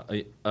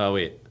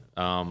 Wait.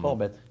 4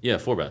 bets. Yeah,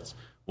 4 bets.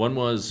 One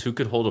was who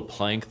could hold a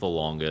plank the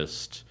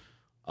longest.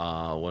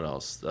 What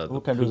else?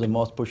 Who can do the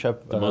most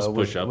push-up? The most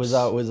push-ups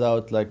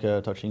without like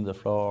touching the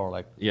floor, or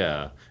like.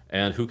 Yeah,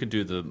 and who could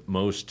do the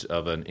most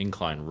of an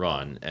incline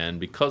run? And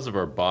because of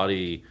our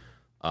bodies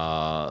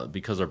are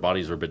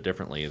a bit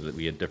differently, that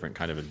we had different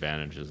kind of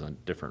advantages on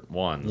different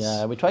ones.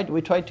 Yeah, we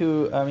tried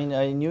to. I mean,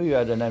 I knew you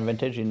had an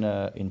advantage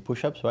in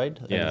push-ups, right?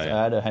 Yeah.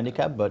 I had a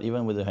handicap, but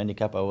even with the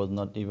handicap, I was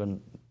not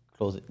even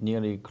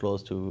nearly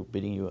close to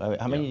beating you.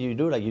 How many did you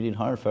do? Like you did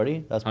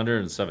 130? That's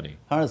 170.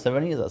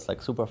 170. That's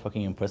like super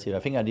fucking impressive. I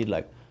think I did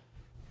like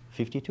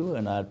 52,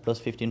 and I had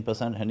plus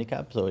 15%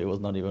 handicap, so it was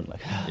not even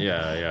like not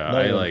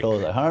even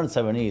close.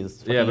 170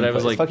 is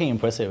fucking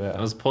impressive. Yeah.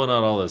 I was pulling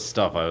out all this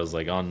stuff. I was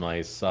like on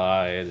my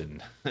side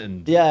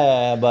and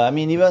but I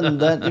mean even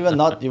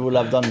not you would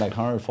have done like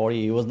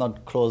 140. It was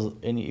not close.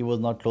 It was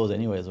not close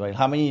anyways, right?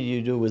 How many did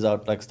you do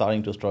without like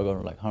starting to struggle?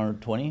 Like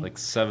 120? Like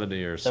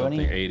 70 or 70?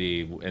 Something,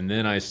 80. And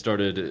then I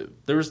started.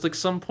 There was like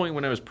some point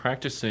when I was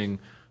practicing,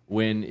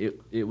 when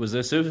it was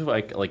as if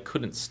I like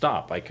couldn't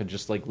stop. I could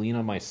just like lean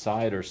on my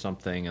side or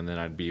something, and then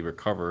I'd be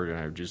recovered, and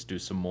I would just do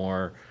some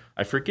more.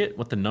 I forget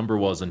what the number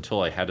was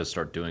until I had to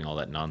start doing all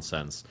that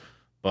nonsense.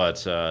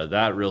 But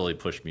that really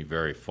pushed me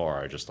very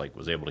far. I just like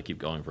was able to keep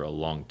going for a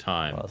long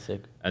time. Wow,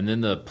 sick. And then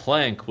the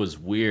plank was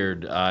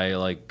weird.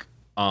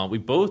 We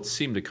both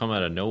seemed to come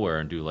out of nowhere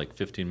and do like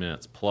 15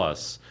 minutes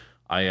plus.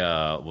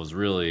 I was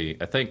really.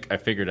 I think I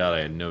figured out I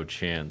had no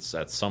chance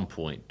at some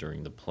point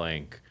during the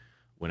plank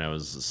when I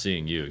was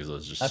seeing you because I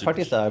was just.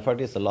 I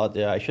practiced a lot.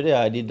 Yeah, actually,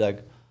 I did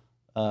like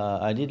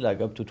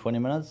up to 20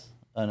 minutes,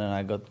 and then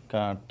I got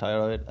kind of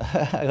tired of it.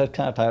 I got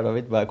kind of tired of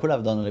it, but I could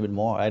have done a little bit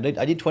more. I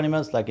did 20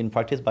 minutes like in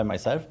practice by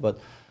myself, but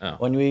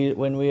when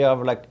we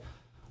have like,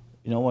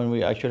 when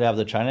we actually have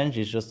the challenge,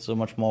 it's just so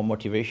much more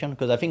motivation.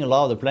 Because I think a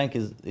lot of the plank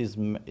is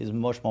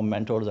much more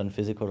mental than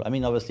physical. I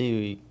mean,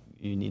 obviously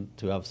you need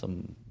to have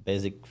some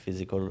basic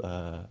physical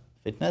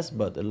fitness,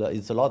 but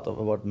it's a lot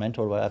about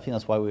mental. I think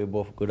that's why we're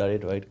both good at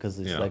it, right? Because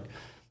it's like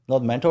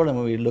not mental, and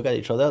when we look at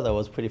each other, that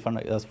was pretty fun.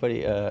 That was pretty.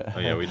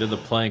 We did the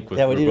plank with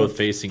we're both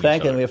facing each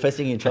other. And we're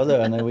facing each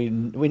other, and then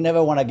we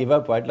never want to give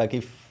up, right? Like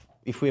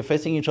if we're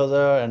facing each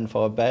other and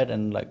for a bet,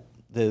 and like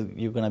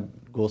you're gonna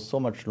go so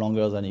much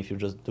longer than if you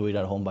just do it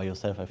at home by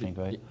yourself. I think,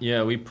 right?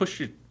 Yeah, we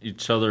push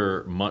each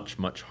other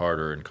much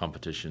harder in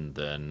competition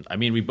than. I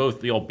mean, we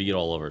all beat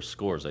all of our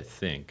scores. I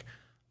think.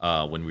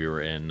 When we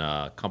were in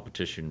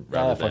competition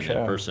rather than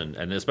in person,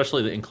 and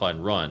especially the incline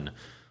run.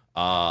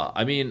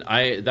 I mean,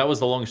 that was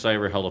the longest I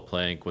ever held a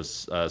plank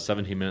was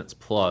 17 minutes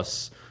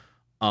plus,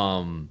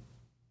 and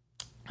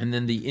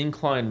then the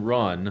incline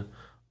run.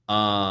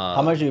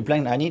 How much do you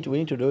plank? We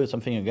need to do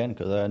something again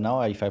because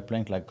now if I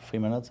plank like 3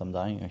 minutes, I'm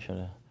dying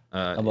actually.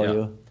 How about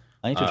you?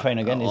 I need to train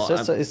again.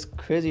 It's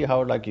crazy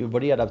how like your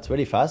body adapts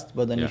really fast,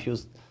 but then if you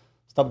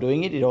stop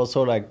doing it, it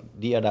also like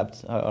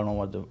de-adapts. I don't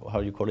know how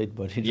you call it,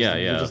 but you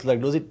just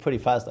like lose it pretty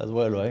fast as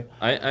well, right?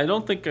 I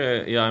don't think,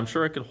 I'm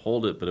sure I could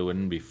hold it, but it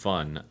wouldn't be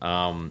fun.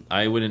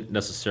 I wouldn't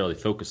necessarily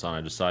focus on it.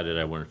 I decided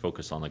I wouldn't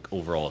focus on like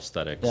overall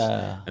aesthetics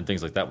and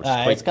things like that, which is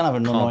quite it's kind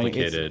of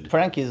complicated.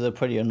 Plank is a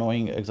pretty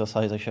annoying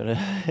exercise actually.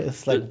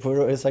 It's like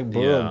brutal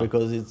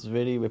because it's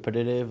really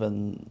repetitive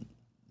and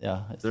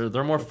there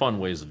are more fun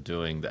ways of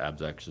doing the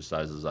abs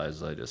exercises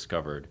as I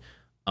discovered.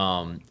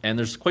 And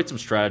there's quite some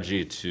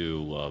strategy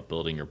to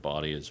building your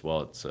body as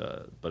well.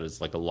 But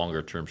it's like a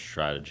longer term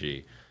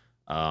strategy.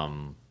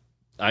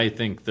 I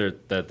think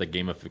that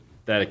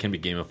it can be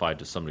gamified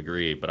to some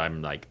degree, but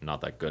I'm like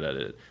not that good at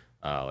it.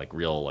 Like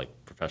real like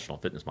professional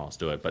fitness models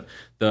do it. But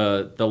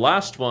the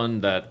last one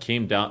that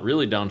came down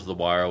to the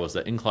wire was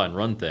the incline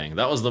run thing.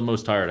 That was the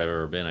most tired I've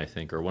ever been, I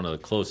think, or one of the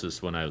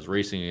closest when I was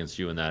racing against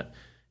you in that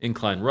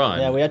incline run.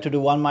 Yeah, we had to do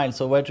 1 mile.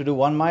 So we had to do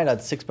 1 mile at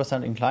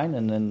 6% incline,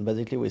 and then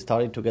basically we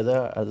started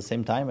together at the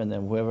same time, and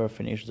then whoever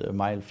finished the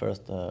mile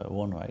first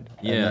won, right?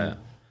 Yeah.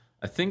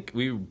 I think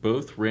we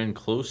both ran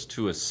close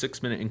to a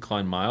 6-minute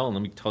incline mile, and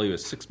let me tell you, a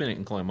 6-minute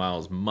incline mile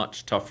is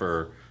much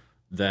tougher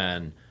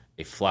than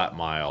a flat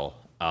mile.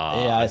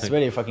 It's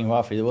really fucking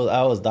rough.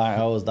 I was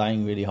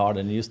dying really hard,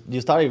 and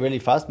you started really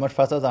fast, much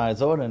faster than I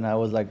thought, and I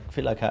was like,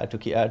 feel like I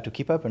had to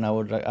keep up, and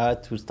I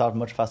had to start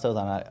much faster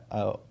than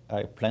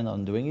I planned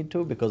on doing it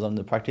too, because on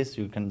the practice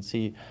you can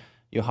see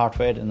your heart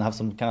rate and have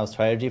some kind of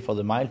strategy for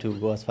the mile to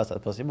go as fast as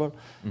possible.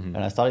 Mm-hmm.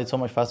 And I started so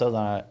much faster than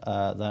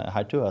I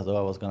had to, as though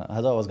I was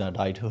gonna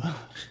die too.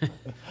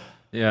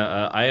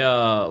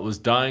 I was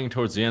dying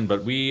towards the end,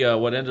 but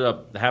what ended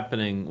up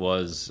happening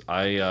was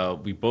I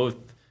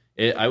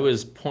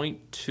was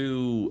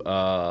 0.2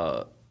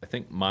 I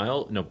think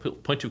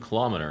 0.2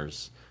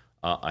 kilometers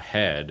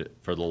ahead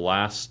for the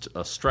last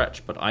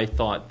stretch, but I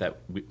thought that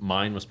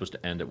mine was supposed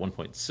to end at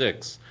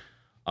 1.6.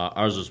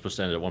 Ours was supposed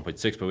to end at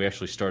 1.6, but we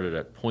actually started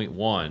at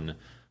 0.1.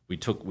 We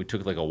took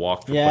like a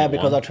walk for 0.1.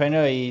 Because our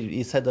trainer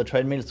he set the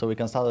treadmill so we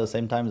can start at the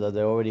same time that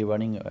they're already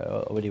running,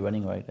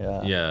 right?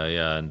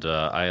 Yeah, and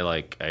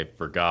I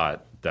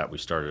forgot that we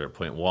started at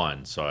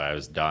 0.1, so I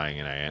was dying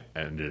and I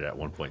ended at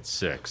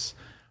 1.6.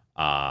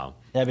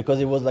 Because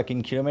it was like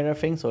in kilometer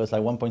thing, so it's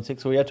like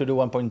 1.6. So we had to do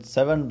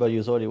 1.7, but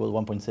you thought it was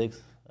 1.6.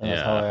 And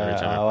that's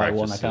how I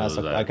won. I kind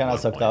of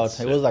sucked out.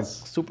 It was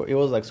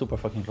like super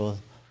fucking close.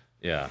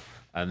 Yeah,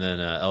 and then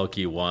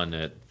ElkY won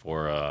it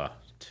for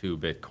 2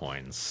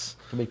 bitcoins.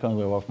 2 bitcoins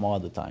were worth more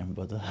at the time,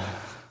 but.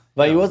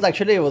 But it was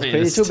crazy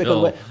too,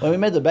 because when we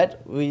made the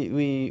bet,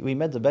 we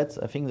made the bets.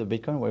 I think the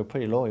Bitcoin were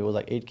pretty low. It was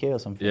like 8K or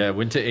something. Yeah, it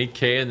went to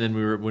 8K, and then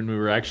when we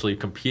were actually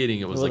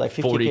competing, it was like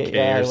 40K.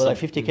 Yeah, it was like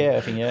 50K.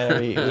 I think.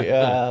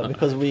 Yeah,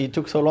 because we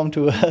took so long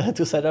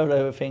to set out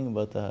everything.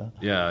 But and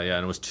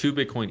it was 2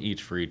 Bitcoin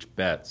each for each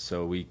bet.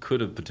 So we could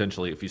have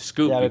potentially, if you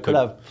scooped, we could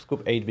have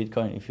scooped 8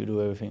 Bitcoin if you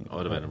do everything. It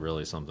would have been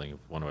really something if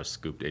one of us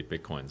scooped 8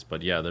 Bitcoins.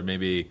 But yeah, there may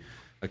be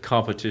a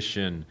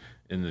competition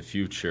in the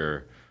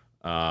future.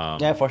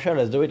 For sure,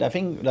 let's do it. I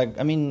think, I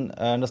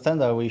understand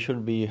that we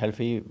should be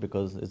healthy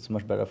because it's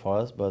much better for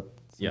us, but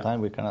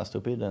sometimes we're kind of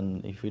stupid,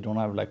 and if we don't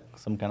have like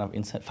some kind of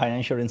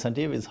financial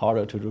incentive, it's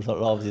harder to do a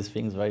lot of these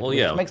things, right?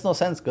 Which makes no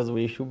sense because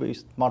we should be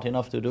smart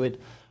enough to do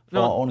it for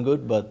our own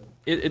good, but...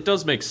 It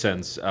does make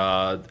sense.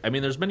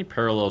 There's many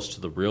parallels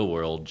to the real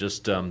world.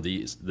 Just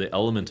the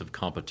element of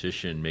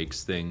competition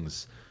makes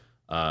things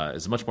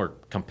is a much more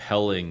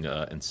compelling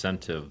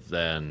incentive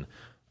than...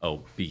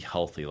 be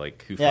healthy.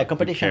 Like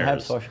competition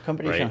helps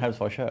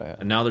for sure. Yeah.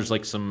 And now there's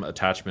like some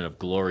attachment of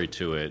glory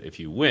to it if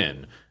you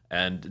win.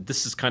 And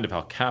this is kind of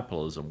how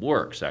capitalism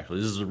works. Actually,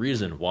 this is the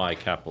reason why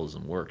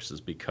capitalism works, is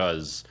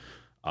because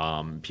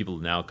People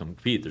now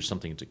compete. There's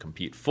something to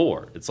compete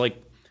for. It's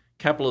like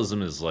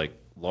capitalism is like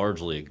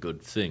largely a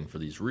good thing for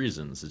these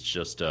reasons. It's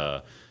just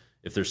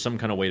if there's some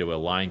kind of way to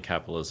align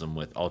capitalism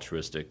with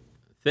altruistic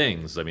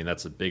things, I mean,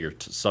 that's a bigger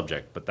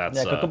subject, but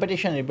that's...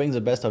 competition, it brings the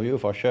best of you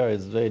for sure.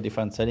 It's very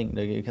different setting.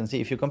 Like, you can see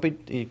if you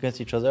compete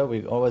against each other,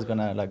 we're always going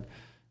to like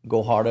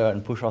go harder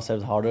and push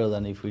ourselves harder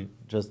than if we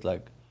just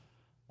like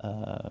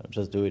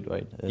just do it,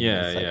 right?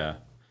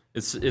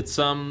 It's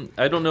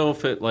I don't know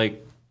if it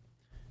like,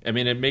 I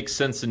mean, it makes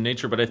sense in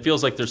nature, but it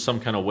feels like there's some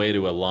kind of way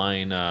to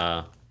align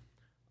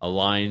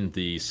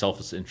the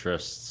selfish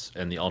interests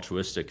and the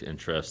altruistic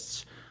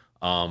interests.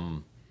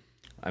 I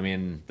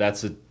mean,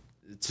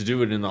 to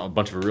do it in a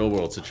bunch of real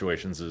world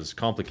situations is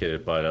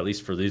complicated, but at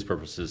least for these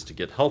purposes, to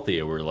get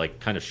healthy, we're like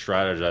kind of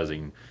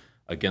strategizing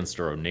against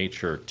our own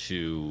nature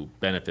to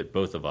benefit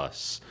both of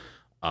us.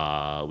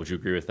 Would you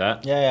agree with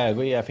that? Yeah, I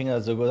agree. I think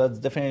that's the goal. That's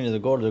definitely the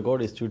goal. The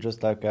goal is to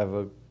just like have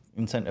a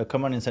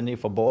common incentive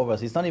for both of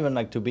us. It's not even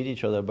like to beat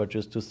each other, but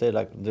just to say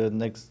like the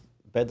next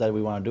bet that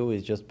we want to do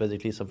is just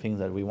basically something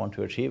that we want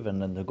to achieve,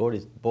 and then the goal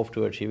is both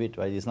to achieve it,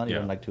 right? It's not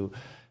even like to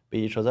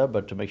beat each other,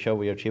 but to make sure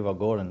we achieve our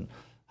goal. And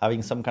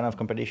having some kind of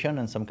competition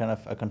and some kind of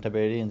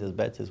accountability in this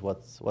bet is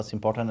what's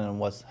important and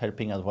what's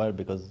helping as well,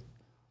 because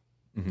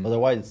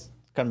otherwise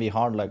it can be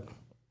hard. Like,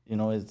 you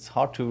know, it's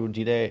hard to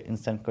delay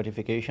instant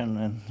gratification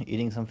and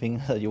eating something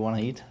that you want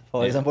to eat.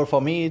 For example,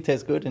 for me, it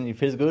tastes good and it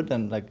feels good,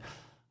 and like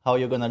how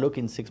you're going to look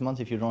in 6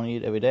 months if you don't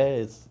eat every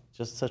day, it's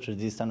just such a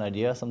distant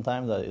idea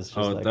sometimes that it's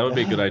just like... that would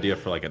be a good idea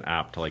for like an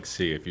app to like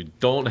see if you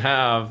don't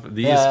have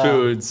these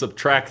foods,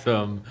 subtract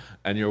them,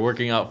 and you're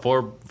working out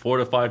 4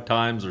 to 5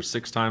 times or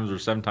 6 times or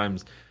 7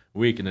 times a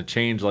week, and to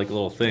change like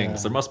little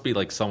things. There must be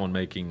like someone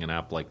making an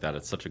app like that.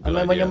 It's such a good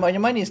idea. When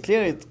your mind is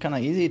clear, it's kind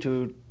of easy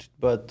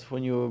but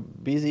when you're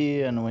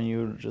busy and when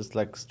you're just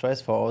like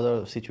stressed for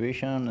other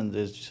situation, and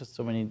there's just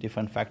so many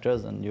different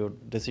factors, and your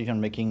decision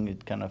making,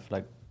 it kind of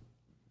like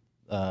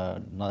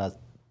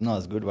not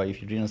as good, right?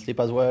 If you didn't sleep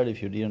as well,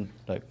 if you didn't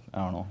like, I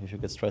don't know, if you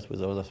get stressed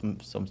with other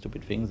some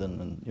stupid things,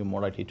 then you're more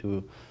likely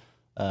to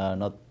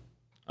not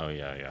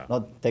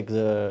take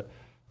the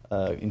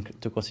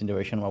into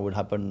consideration what would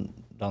happen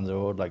down the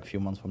road, like a few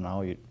months from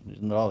now. A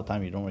lot of the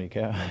time you don't really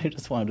care. You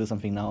just want to do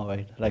something now,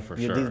 right? Like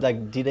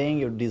like delaying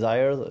your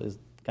desires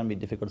can be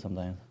difficult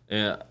sometimes.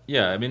 Yeah.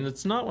 I mean,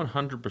 it's not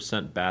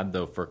 100% bad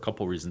though for a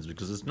couple reasons,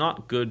 because it's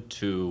not good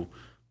to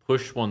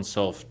push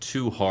oneself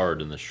too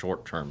hard in the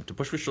short term. To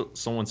push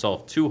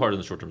oneself too hard in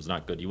the short term is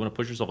not good. You want to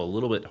push yourself a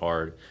little bit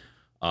hard,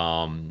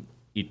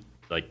 eat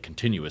like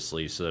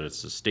continuously so that it's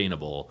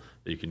sustainable,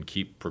 that you can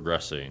keep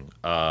progressing.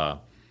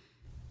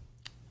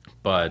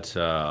 But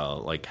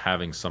like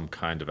having some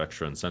kind of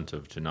extra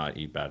incentive to not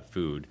eat bad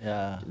food,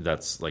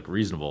 that's like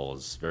reasonable,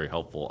 is very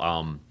helpful.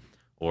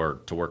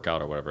 Or to work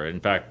out or whatever.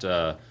 In fact,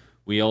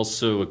 we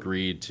also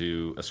agreed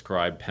to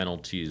ascribe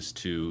penalties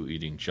to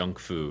eating junk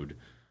food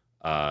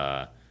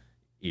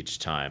each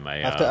time.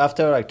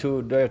 After like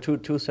two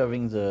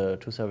servings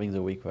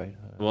a week, right?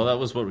 Well, that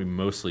was what we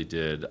mostly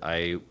did.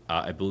 I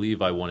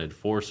believe I wanted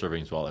 4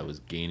 servings while I was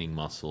gaining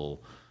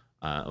muscle.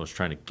 I was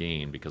trying to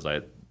gain, because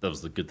that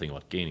was the good thing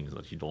about gaining, is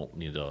that you don't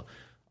need to.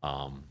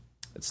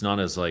 It's not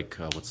as like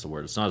what's the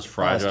word? It's not as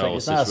fragile.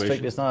 It's not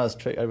as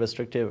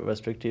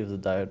restrictive the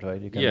diet,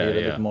 right? You can be a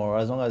little bit more,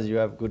 as long as you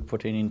have good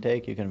protein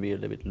intake. You can be a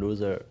little bit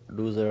looser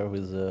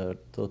with the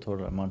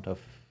total amount of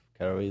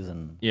calories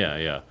and.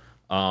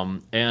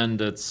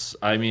 And it's,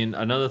 I mean,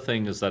 another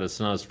thing is that it's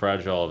not as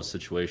fragile of a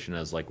situation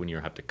as like when you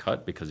have to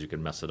cut, because you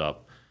can mess it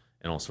up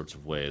in all sorts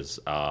of ways.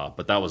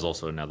 But that was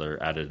also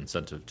another added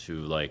incentive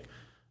to like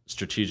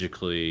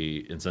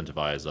strategically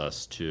incentivize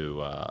us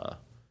to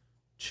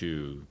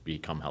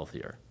become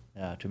healthier.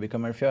 Yeah, to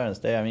become healthier and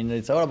stay. I mean,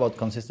 it's all about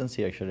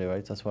consistency, actually,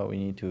 right? That's why we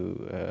need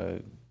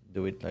to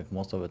do it like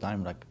most of the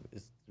time. Like,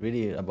 it's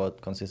really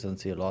about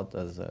consistency a lot,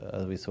 as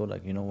we saw.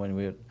 Like, you know, when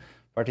we're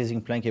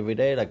practicing plank every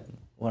day, like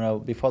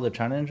before the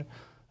challenge,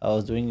 I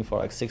was doing it for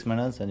like 6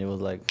 minutes, and it was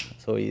like,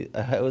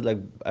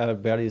 I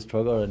barely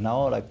struggle. And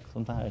now, like,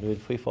 sometimes I do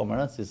it 3-4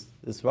 minutes.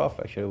 It's rough,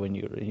 actually. When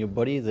your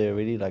body, they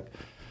really like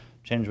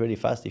change really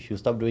fast. If you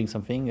stop doing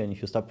something and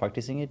if you stop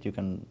practicing it, you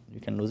can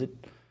lose it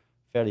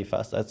fairly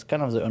fast. That's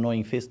kind of the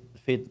annoying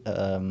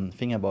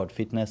thing about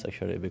fitness,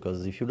 actually,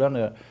 because if you learn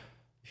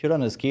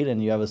a skill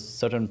and you have a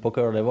certain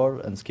poker level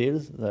and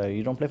skills,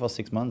 you don't play for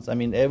 6 months. I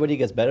mean, everybody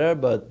gets better,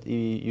 but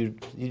you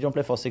don't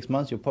play for 6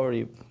 months, you're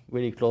probably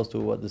really close to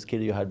what the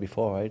skill you had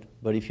before, right?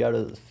 But if you have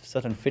a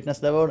certain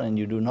fitness level and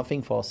you do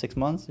nothing for 6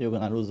 months, you're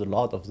gonna lose a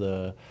lot of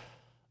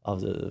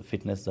the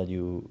fitness that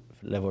you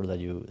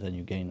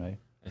gain, right?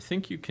 I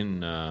think you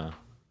can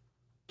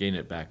gain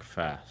it back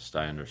fast.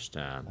 I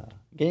understand.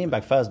 Gaining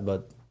back fast,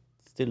 but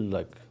still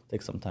like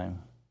takes some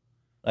time.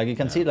 Like you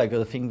can see, like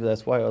the thing,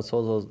 that's why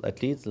also those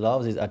athletes,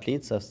 these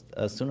athletes,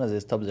 as soon as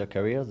they stop their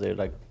careers, they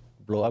like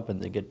blow up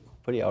and they get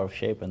pretty out of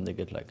shape and they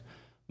get like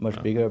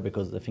much bigger,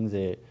 because the things,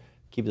 they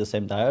keep the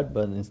same diet,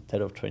 but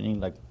instead of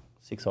training like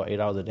 6 or 8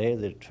 hours a day,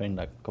 they train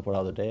like a couple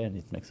hours a day, and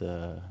it makes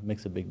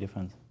a big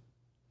difference.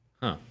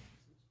 Huh.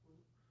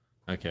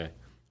 Okay.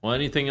 Well,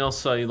 anything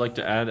else you'd like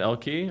to add,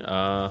 ElkY?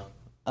 No,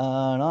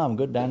 I'm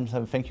good, Dan.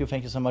 So thank you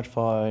so much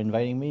for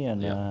inviting me,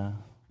 and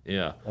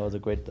yeah, that was a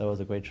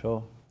great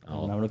show.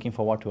 Oh. And I'm looking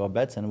forward to our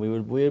bets, and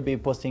we'll be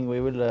posting.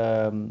 We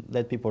will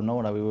let people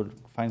know that we will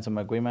find some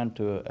agreement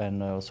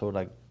and also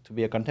like to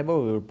be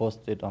accountable. We will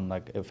post it on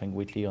like I think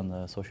weekly on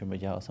the social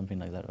media or something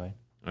like that, right?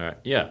 All right.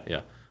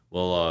 Yeah.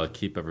 We'll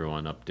keep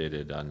everyone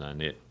updated on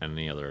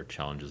any other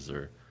challenges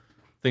or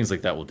things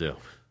like that. We'll do.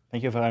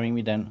 Thank you for having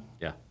me, Dan.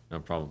 Yeah, no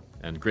problem.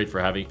 And great for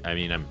having. I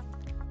mean,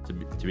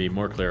 to be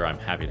more clear, I'm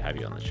happy to have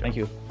you on the show. Thank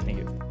you.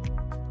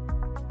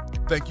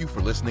 Thank you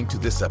for listening to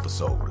this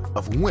episode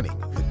of Winning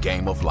the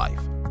Game of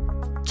Life.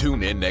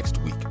 Tune in next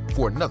week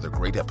for another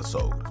great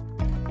episode.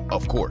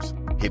 Of course,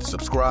 hit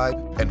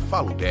subscribe and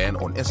follow Dan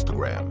on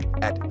Instagram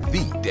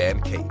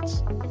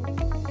 @TheDanCates.